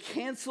to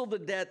cancel the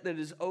debt that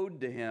is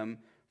owed to him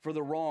for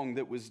the wrong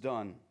that was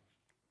done.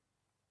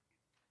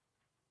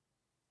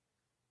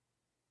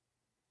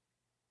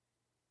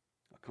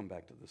 I'll come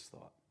back to this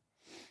thought.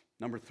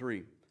 Number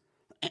 3.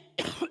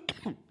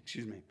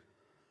 Excuse me.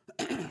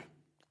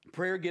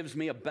 Prayer gives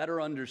me a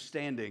better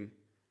understanding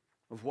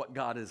of what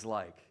God is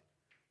like.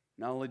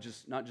 Not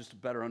just a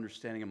better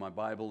understanding of my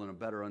Bible and a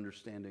better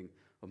understanding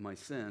of my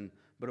sin,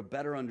 but a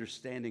better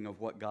understanding of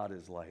what God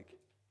is like.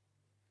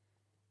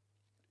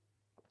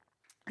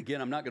 Again,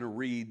 I'm not going to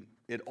read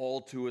it all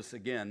to us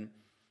again,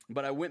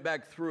 but I went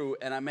back through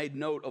and I made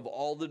note of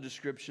all the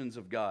descriptions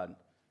of God.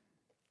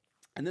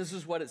 And this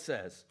is what it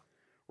says,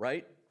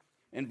 right?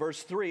 In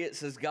verse 3, it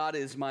says, God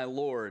is my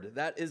Lord.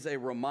 That is a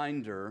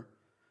reminder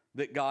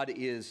that God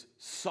is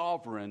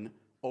sovereign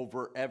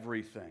over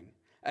everything.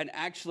 And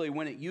actually,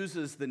 when it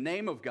uses the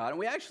name of God, and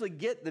we actually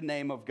get the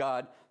name of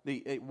God,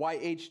 the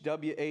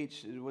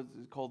YHWH, what's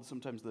called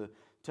sometimes the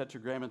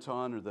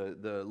tetragrammaton, or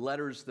the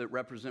letters that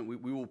represent,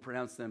 we will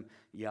pronounce them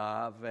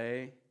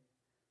Yahweh,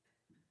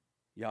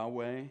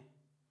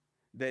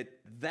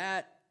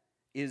 that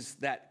is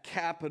that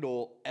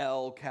capital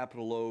L,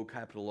 capital O,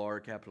 capital R,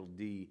 capital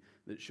D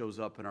that shows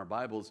up in our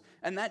Bibles.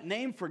 And that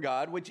name for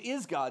God, which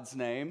is God's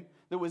name,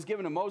 that was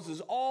given to Moses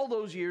all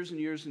those years and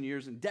years and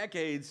years and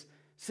decades,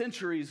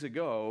 centuries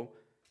ago,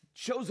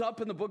 shows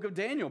up in the book of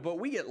Daniel. But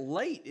we get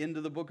late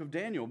into the book of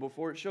Daniel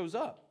before it shows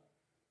up.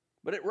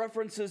 But it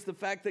references the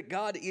fact that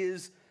God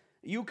is,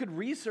 you could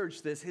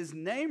research this, his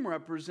name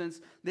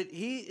represents that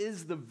he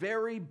is the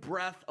very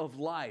breath of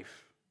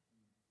life.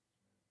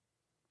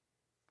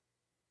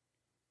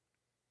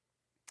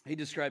 He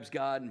describes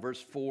God in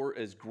verse 4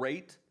 as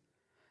great,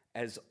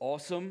 as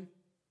awesome.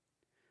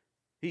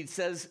 He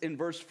says in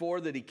verse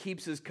 4 that he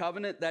keeps his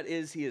covenant. That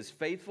is, he is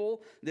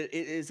faithful. That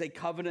it is a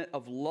covenant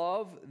of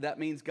love. That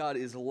means God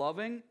is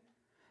loving.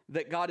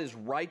 That God is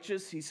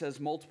righteous, he says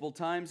multiple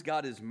times.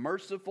 God is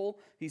merciful,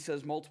 he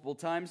says multiple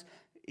times.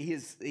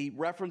 He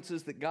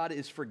references that God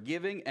is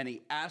forgiving, and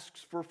he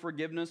asks for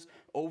forgiveness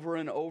over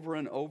and over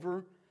and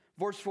over.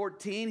 Verse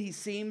 14, he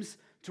seems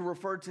to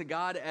refer to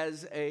God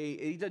as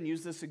he doesn't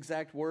use this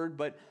exact word,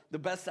 but the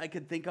best I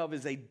could think of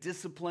is a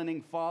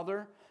disciplining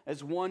father,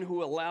 as one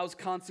who allows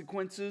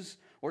consequences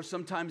or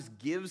sometimes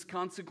gives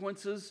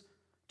consequences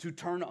to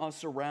turn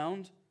us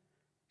around.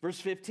 Verse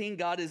 15,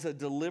 God is a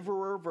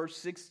deliverer. Verse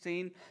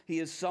 16, he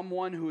is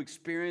someone who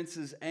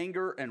experiences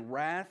anger and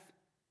wrath.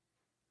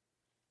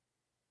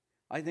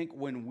 I think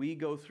when we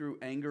go through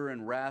anger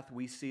and wrath,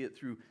 we see it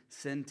through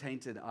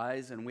sin-tainted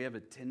eyes, and we have a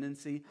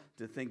tendency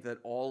to think that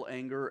all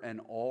anger and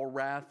all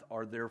wrath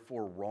are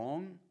therefore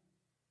wrong.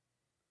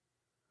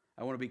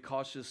 I want to be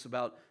cautious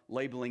about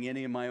labeling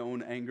any of my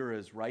own anger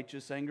as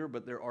righteous anger,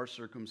 but there are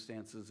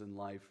circumstances in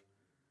life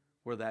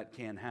where that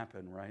can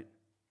happen, right?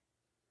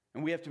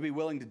 And we have to be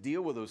willing to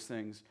deal with those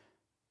things.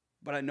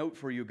 But I note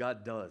for you,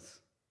 God does.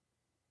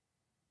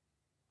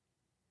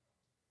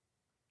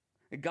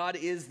 God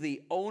is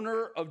the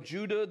owner of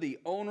Judah, the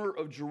owner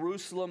of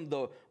Jerusalem,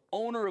 the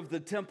owner of the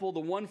temple,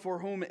 the one for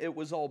whom it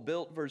was all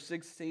built, verse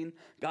 16.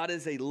 God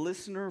is a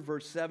listener,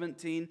 verse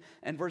 17.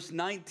 And verse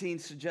 19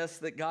 suggests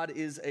that God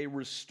is a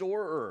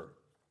restorer.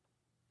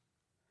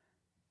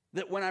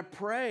 That when I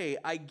pray,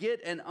 I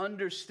get an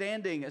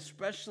understanding,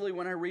 especially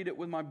when I read it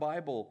with my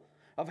Bible,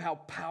 of how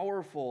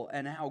powerful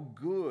and how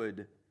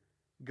good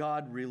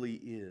God really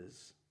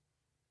is.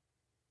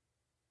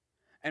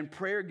 And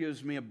prayer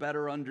gives me a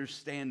better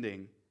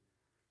understanding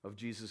of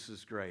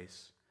Jesus'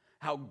 grace.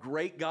 How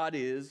great God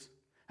is,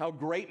 how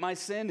great my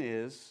sin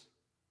is,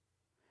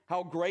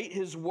 how great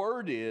his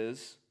word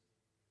is,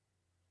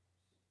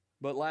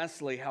 but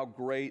lastly, how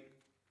great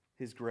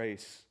his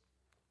grace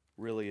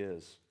really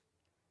is.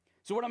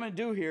 So what I'm going to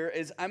do here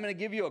is I'm going to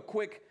give you a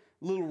quick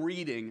little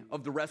reading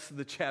of the rest of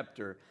the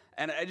chapter.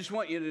 And I just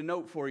want you to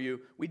note for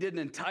you, we did an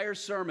entire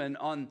sermon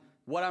on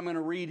what I'm going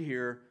to read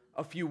here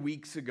a few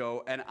weeks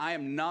ago, and I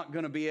am not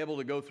going to be able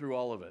to go through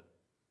all of it.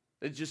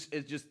 It's just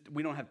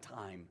we don't have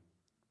time.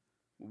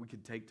 Well, we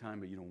could take time,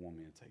 but you don't want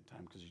me to take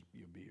time because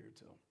you'll be here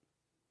till,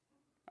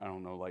 I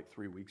don't know, like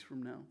 3 weeks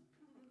from now.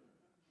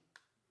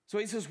 So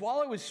he says, while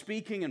I was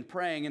speaking and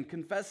praying and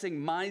confessing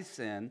my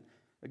sin,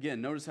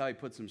 again, notice how he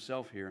puts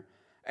himself here,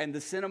 and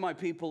the sin of my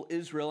people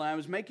Israel, and I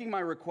was making my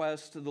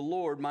request to the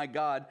Lord, my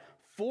God,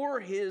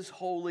 for his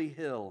holy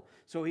hill.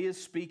 So he is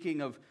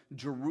speaking of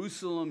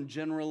Jerusalem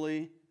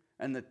generally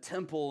and the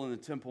Temple and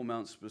the Temple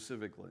Mount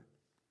specifically.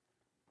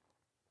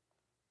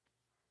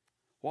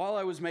 While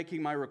I was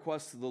making my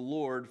request to the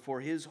Lord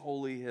for his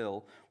holy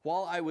hill,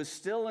 while I was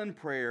still in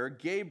prayer,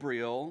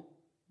 Gabriel,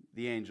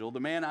 the angel, the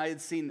man I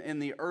had seen in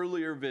the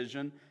earlier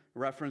vision,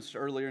 referenced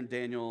earlier in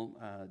Daniel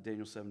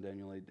 7,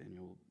 Daniel 8,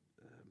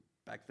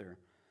 back there.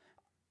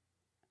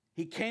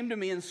 He came to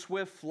me in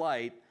swift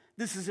flight.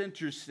 This is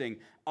interesting.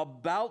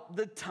 About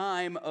the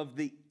time of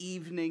the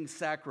evening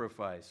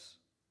sacrifice.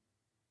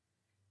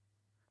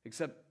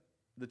 Except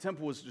the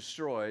temple was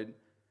destroyed,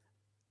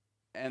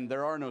 and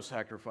there are no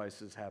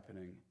sacrifices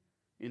happening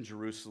in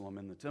Jerusalem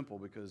in the temple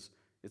because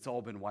it's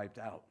all been wiped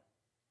out.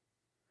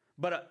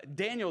 But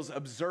Daniel's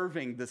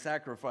observing the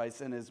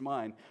sacrifice in his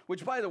mind,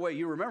 which, by the way,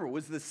 you remember,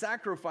 was the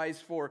sacrifice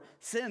for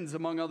sins,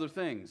 among other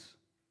things.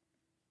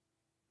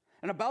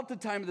 And about the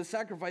time of the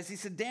sacrifice, he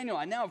said, Daniel,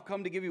 I now have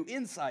come to give you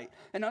insight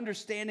and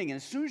understanding. And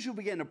as soon as you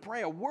began to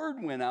pray, a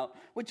word went out,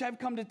 which I've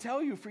come to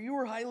tell you, for you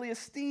are highly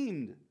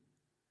esteemed.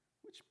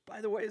 Which, by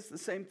the way, is the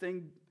same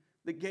thing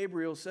that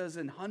Gabriel says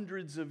in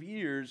hundreds of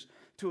years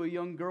to a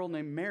young girl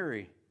named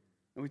Mary.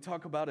 And we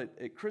talk about it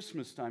at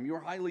Christmas time. You are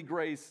highly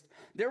graced.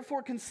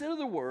 Therefore, consider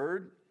the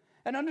word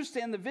and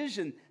understand the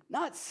vision.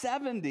 Not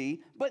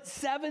 70, but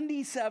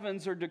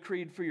 77s are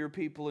decreed for your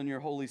people in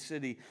your holy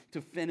city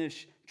to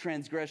finish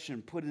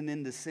transgression, put an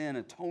end to sin,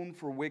 atone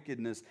for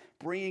wickedness,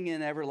 bringing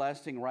in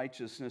everlasting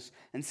righteousness,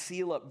 and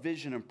seal up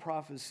vision and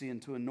prophecy,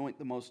 and to anoint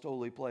the most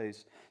holy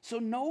place. So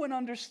know and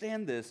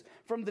understand this.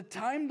 From the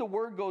time the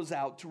word goes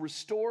out to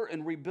restore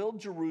and rebuild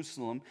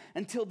Jerusalem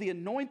until the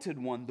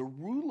anointed one, the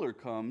ruler,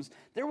 comes,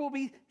 there will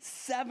be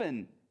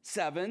 7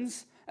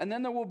 sevens. And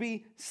then there will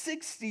be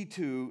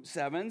 62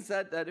 sevens.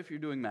 That, if you're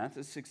doing math,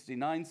 is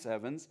 69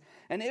 sevens.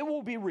 And it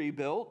will be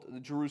rebuilt,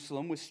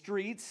 Jerusalem, with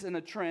streets and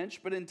a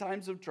trench, but in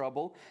times of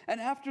trouble. And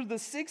after the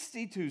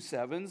 62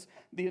 sevens,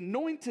 the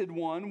anointed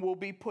one will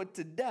be put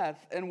to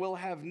death and will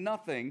have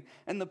nothing.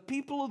 And the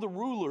people of the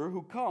ruler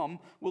who come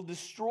will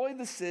destroy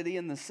the city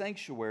and the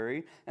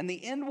sanctuary. And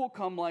the end will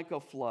come like a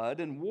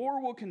flood. And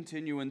war will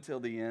continue until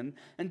the end.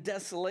 And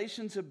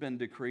desolations have been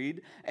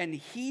decreed. And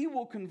he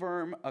will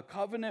confirm a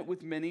covenant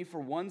with many for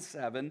 1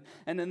 7,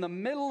 and in the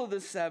middle of the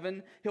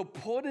 7, he'll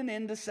put an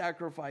end to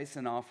sacrifice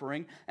and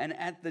offering, and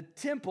at the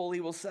temple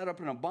he will set up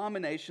an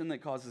abomination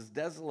that causes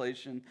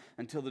desolation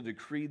until the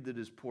decree that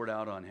is poured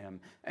out on him.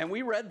 And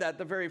we read that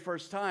the very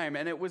first time,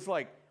 and it was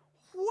like,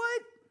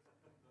 what?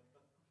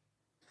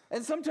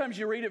 And sometimes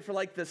you read it for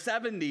like the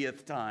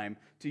 70th time,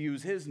 to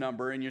use his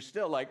number, and you're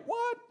still like,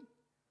 what?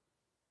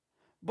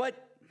 But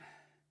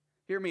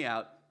hear me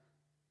out.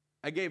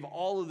 I gave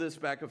all of this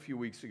back a few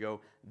weeks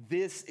ago.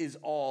 This is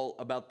all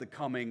about the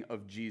coming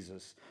of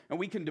Jesus. And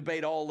we can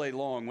debate all day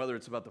long whether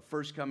it's about the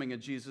first coming of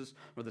Jesus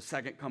or the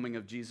second coming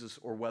of Jesus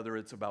or whether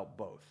it's about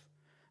both.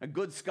 And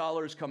good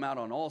scholars come out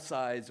on all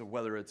sides of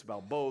whether it's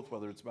about both,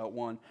 whether it's about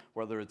one,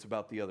 whether it's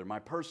about the other. My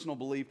personal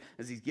belief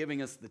is he's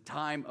giving us the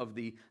time of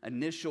the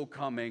initial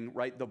coming,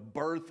 right? The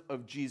birth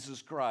of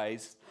Jesus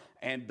Christ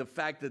and the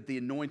fact that the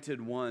anointed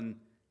one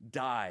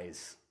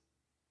dies.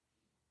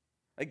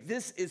 Like,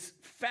 this is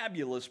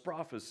fabulous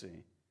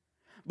prophecy.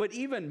 But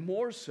even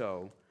more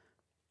so,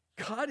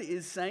 God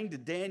is saying to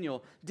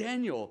Daniel,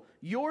 Daniel,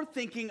 you're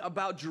thinking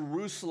about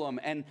Jerusalem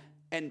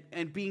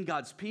and being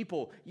God's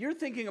people. You're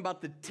thinking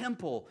about the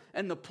temple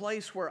and the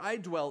place where I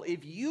dwell.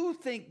 If you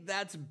think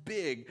that's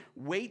big,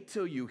 wait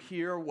till you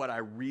hear what I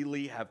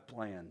really have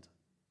planned.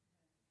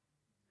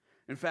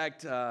 In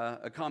fact,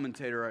 a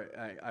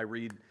commentator I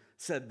read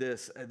said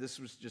this. This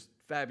was just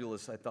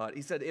fabulous, I thought.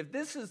 He said, if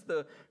this is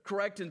the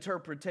correct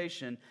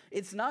interpretation,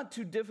 it's not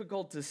too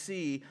difficult to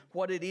see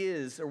what it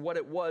is or what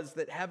it was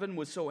that heaven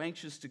was so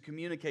anxious to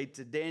communicate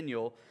to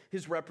Daniel,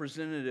 his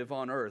representative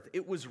on earth.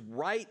 It was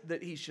right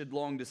that he should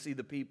long to see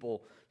the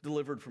people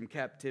delivered from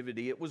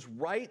captivity. It was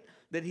right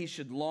that he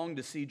should long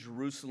to see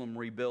Jerusalem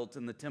rebuilt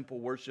and the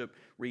temple worship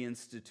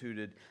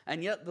reinstituted.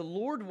 And yet the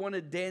Lord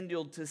wanted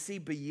Daniel to see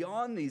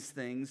beyond these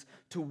things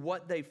to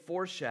what they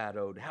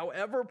foreshadowed,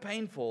 however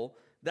painful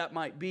that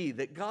might be,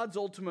 that God's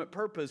ultimate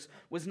purpose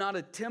was not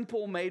a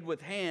temple made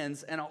with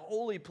hands and a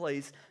holy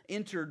place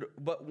entered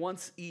but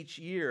once each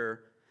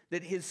year,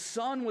 that his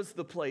son was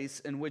the place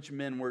in which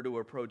men were to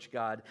approach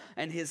God,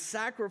 and his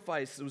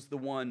sacrifice was the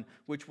one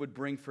which would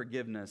bring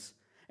forgiveness.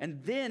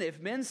 And then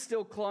if men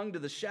still clung to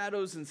the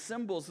shadows and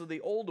symbols of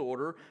the old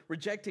order,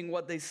 rejecting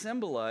what they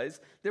symbolize,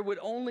 there would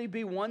only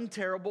be one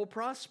terrible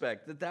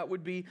prospect, that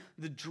would be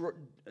the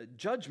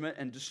judgment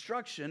and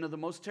destruction of the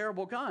most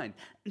terrible kind.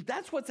 And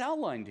that's what's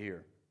outlined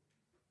here.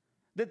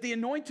 That the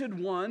anointed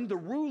one, the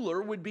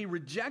ruler, would be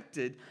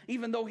rejected,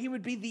 even though he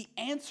would be the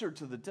answer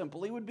to the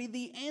temple. He would be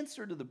the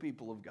answer to the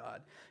people of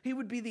God. He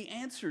would be the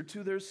answer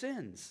to their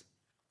sins.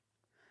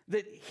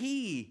 That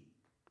he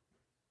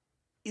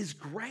is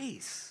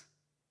grace.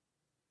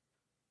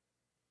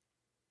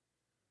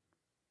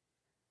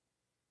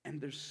 And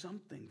there's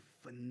something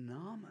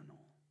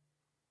phenomenal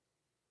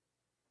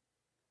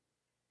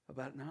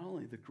about not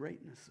only the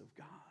greatness of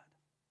God,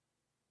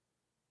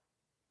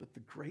 but the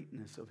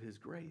greatness of his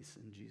grace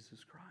in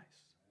Jesus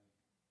Christ.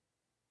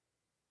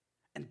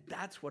 And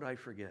that's what I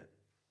forget,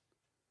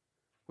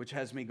 which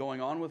has me going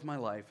on with my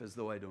life as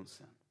though I don't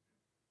sin,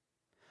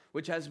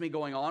 which has me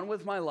going on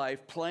with my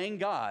life playing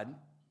God,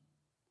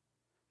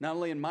 not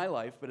only in my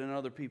life, but in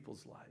other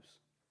people's lives.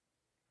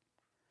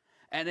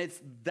 And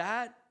it's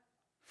that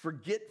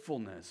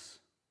forgetfulness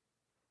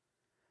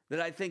that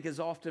I think is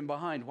often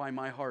behind why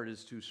my heart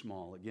is too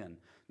small. Again,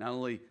 not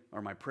only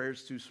are my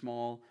prayers too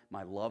small,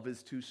 my love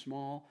is too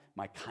small,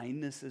 my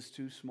kindness is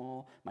too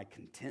small, my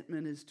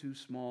contentment is too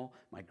small,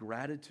 my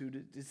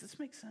gratitude. Does this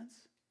make sense?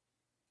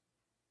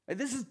 And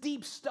this is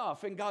deep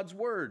stuff in God's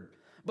word,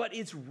 but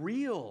it's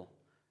real,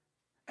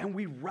 and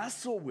we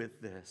wrestle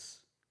with this.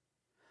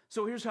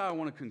 So here's how I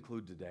want to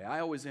conclude today. I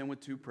always end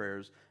with two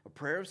prayers, a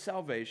prayer of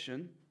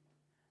salvation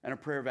and a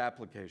prayer of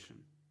application.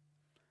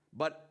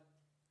 But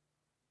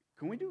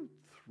can we do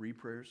 3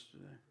 prayers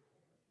today?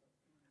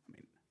 I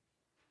mean,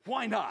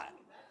 why not?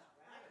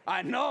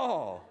 I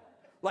know.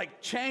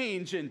 Like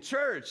change in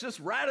church, just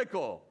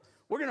radical.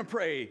 We're going to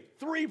pray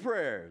 3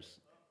 prayers.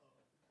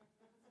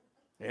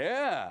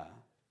 Yeah.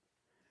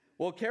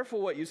 Well,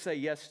 careful what you say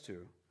yes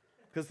to,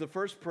 because the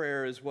first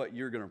prayer is what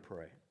you're going to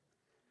pray.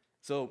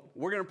 So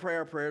we're going to pray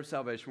our prayer of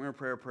salvation. We're going to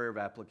pray our prayer of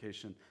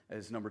application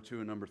as number 2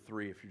 and number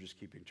 3 if you're just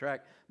keeping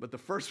track. But the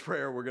first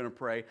prayer we're going to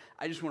pray,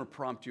 I just want to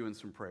prompt you in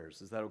some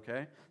prayers. Is that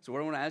okay? So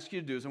what I want to ask you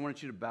to do is I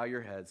want you to bow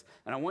your heads.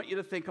 And I want you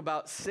to think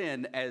about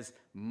sin as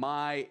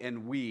my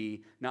and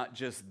we, not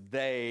just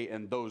they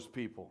and those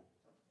people.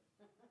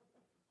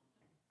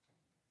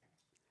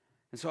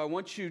 And so I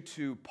want you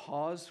to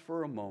pause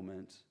for a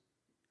moment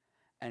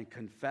and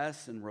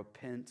confess and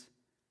repent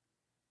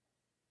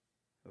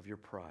of your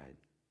pride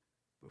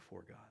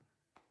before God.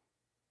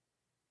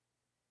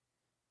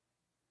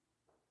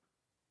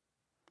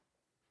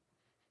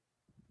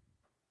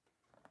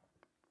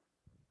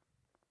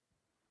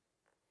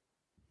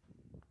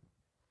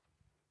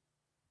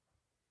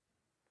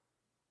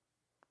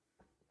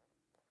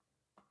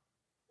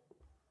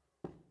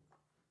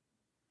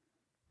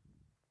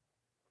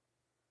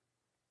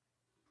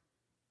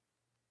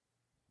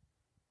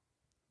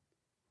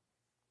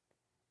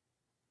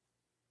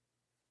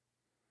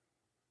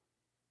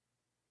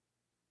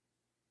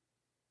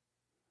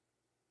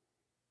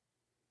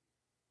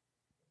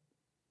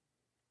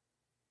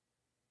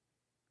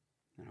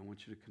 And I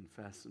want you to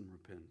confess and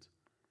repent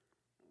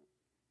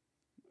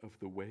of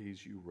the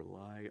ways you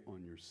rely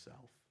on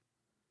yourself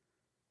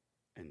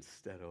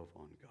instead of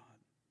on God.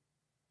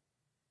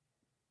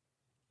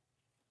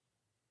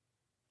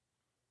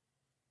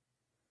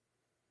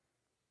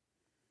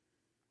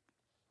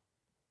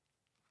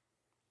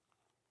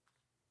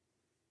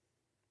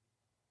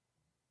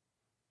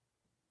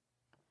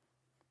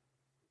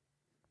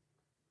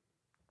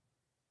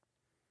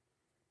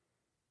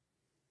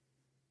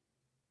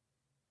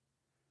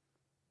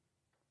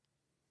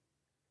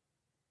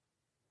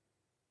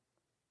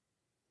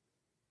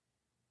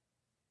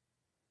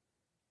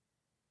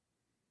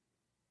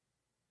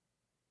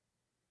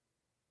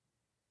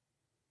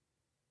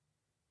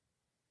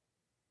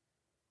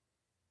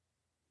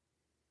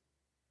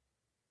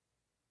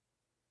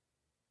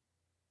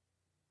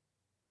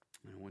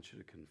 And I want you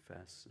to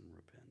confess and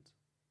repent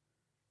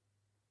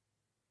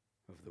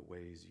of the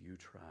ways you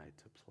try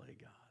to play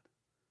God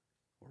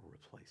or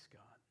replace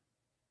God.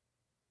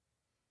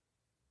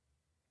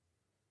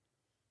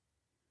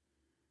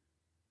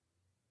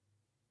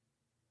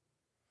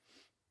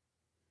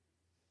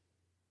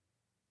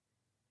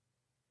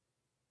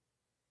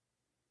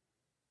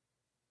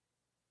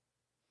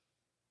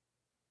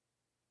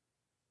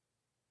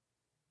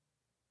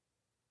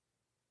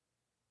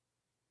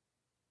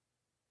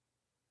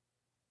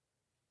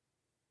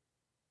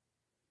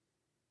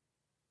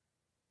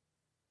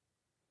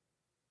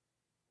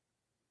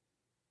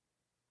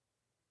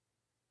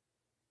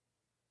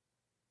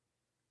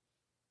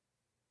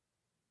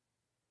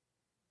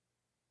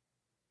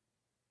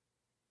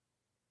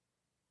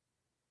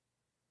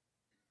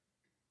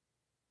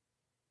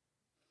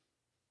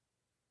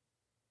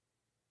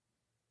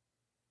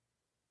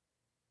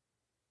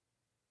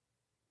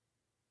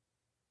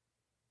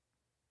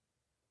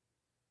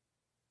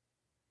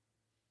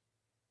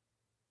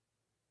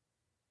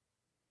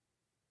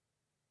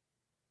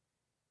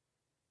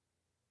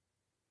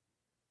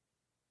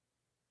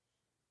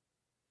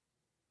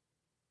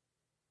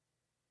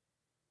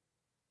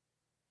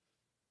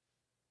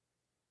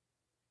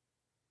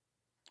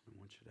 I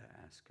want you to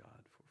ask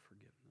God for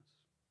forgiveness.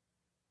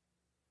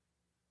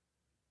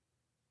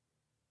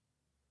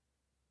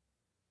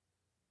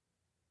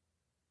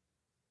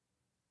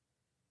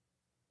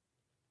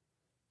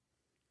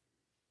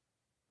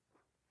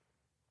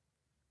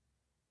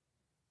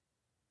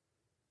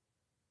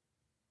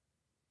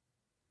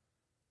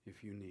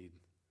 If you need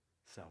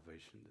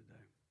salvation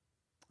today,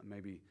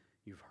 maybe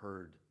you've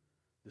heard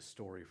the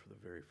story for the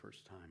very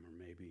first time, or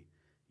maybe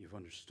you've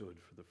understood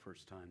for the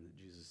first time that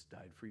Jesus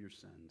died for your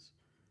sins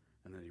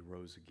and that he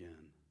rose again,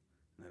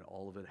 and that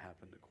all of it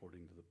happened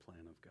according to the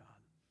plan of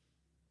God.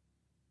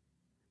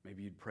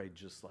 Maybe you'd pray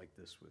just like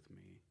this with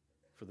me.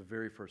 For the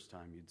very first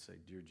time, you'd say,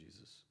 Dear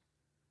Jesus,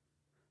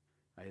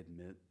 I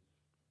admit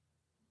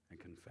and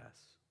confess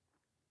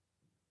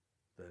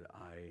that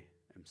I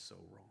am so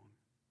wrong,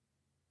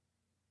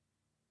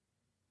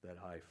 that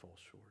I fall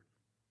short,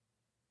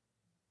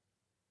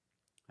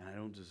 and I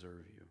don't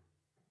deserve you,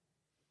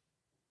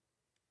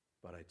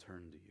 but I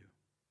turn to you,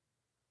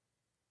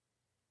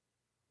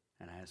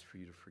 and I ask for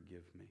you to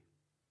forgive me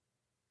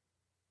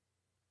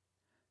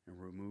and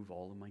remove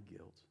all of my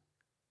guilt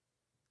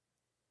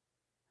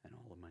and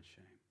all of my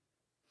shame.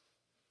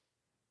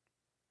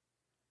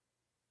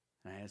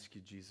 And I ask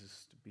you,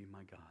 Jesus, to be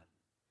my God.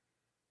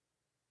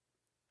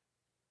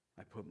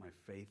 I put my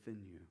faith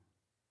in you.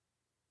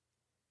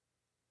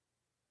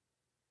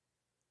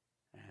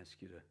 I ask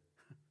you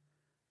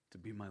to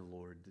be my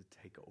Lord, to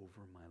take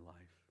over my life.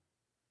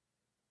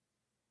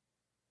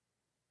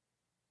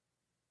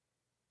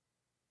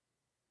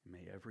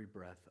 May every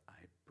breath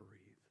I breathe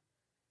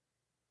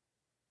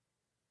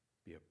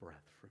be a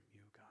breath from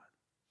you, God,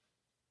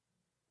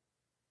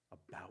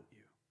 about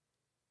you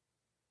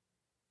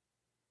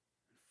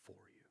and for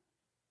you.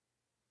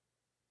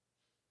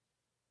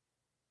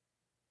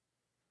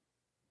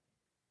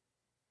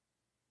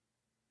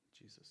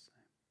 In Jesus'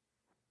 name.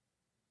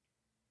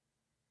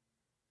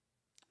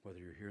 Whether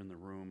you're here in the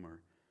room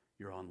or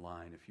you're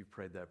online, if you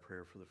prayed that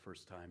prayer for the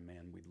first time,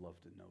 man, we'd love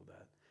to know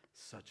that.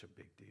 Such a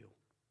big deal.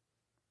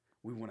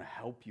 We want to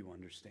help you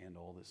understand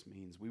all this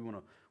means. We want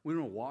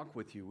to walk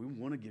with you. We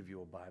want to give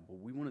you a Bible.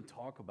 We want to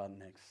talk about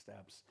next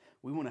steps.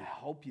 We want to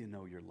help you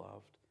know you're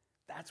loved.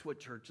 That's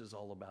what church is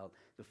all about.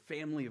 The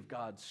family of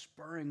God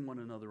spurring one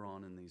another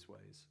on in these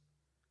ways.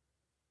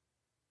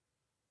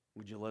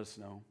 Would you let us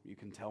know? You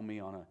can tell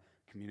me on a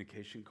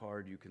communication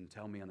card. You can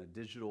tell me on a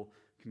digital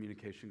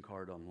communication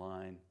card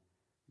online.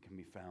 It can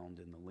be found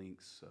in the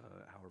links,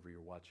 however you're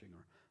watching,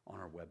 or on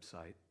our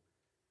website.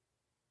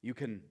 You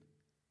can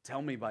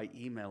tell me by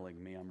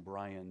emailing me. I'm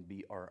Brian,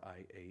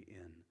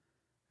 B-R-I-A-N,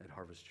 at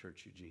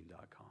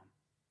harvestchurcheugene.com.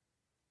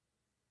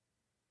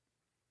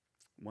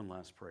 One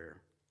last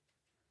prayer.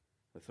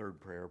 The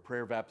third prayer,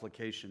 prayer of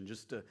application,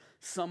 just to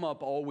sum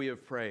up all we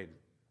have prayed.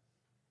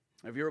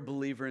 If you're a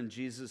believer in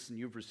Jesus and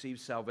you've received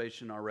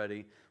salvation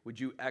already, would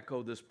you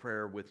echo this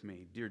prayer with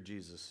me? Dear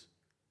Jesus,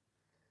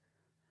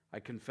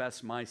 I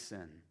confess my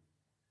sin.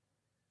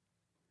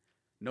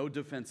 No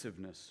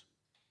defensiveness.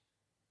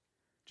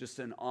 Just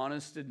an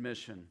honest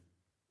admission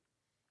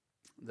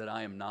that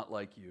I am not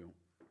like you.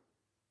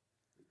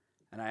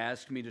 And I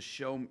ask you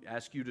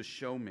to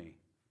show me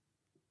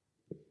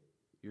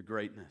your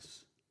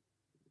greatness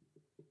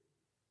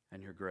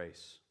and your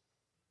grace.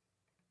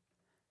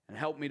 And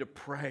help me to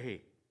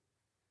pray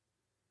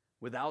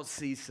without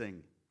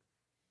ceasing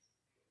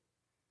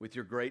with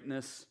your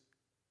greatness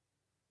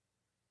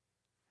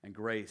and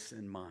grace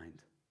in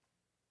mind.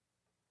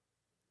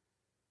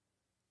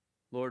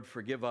 Lord,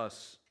 forgive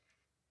us,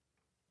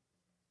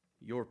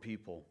 your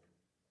people,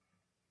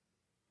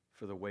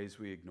 for the ways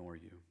we ignore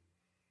you.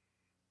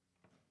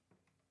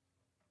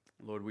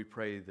 Lord, we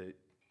pray that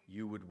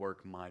you would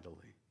work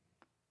mightily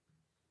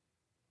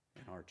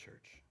in our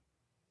church.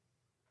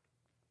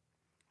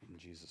 In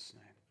Jesus'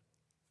 name.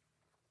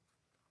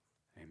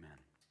 Amen.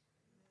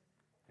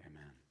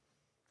 Amen.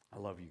 I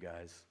love you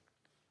guys.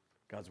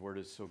 God's word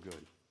is so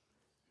good.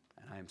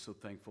 And I am so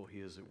thankful he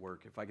is at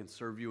work. If I can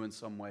serve you in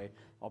some way,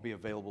 I'll be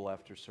available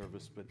after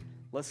service. But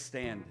let's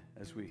stand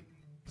as we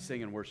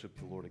sing and worship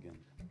the Lord again.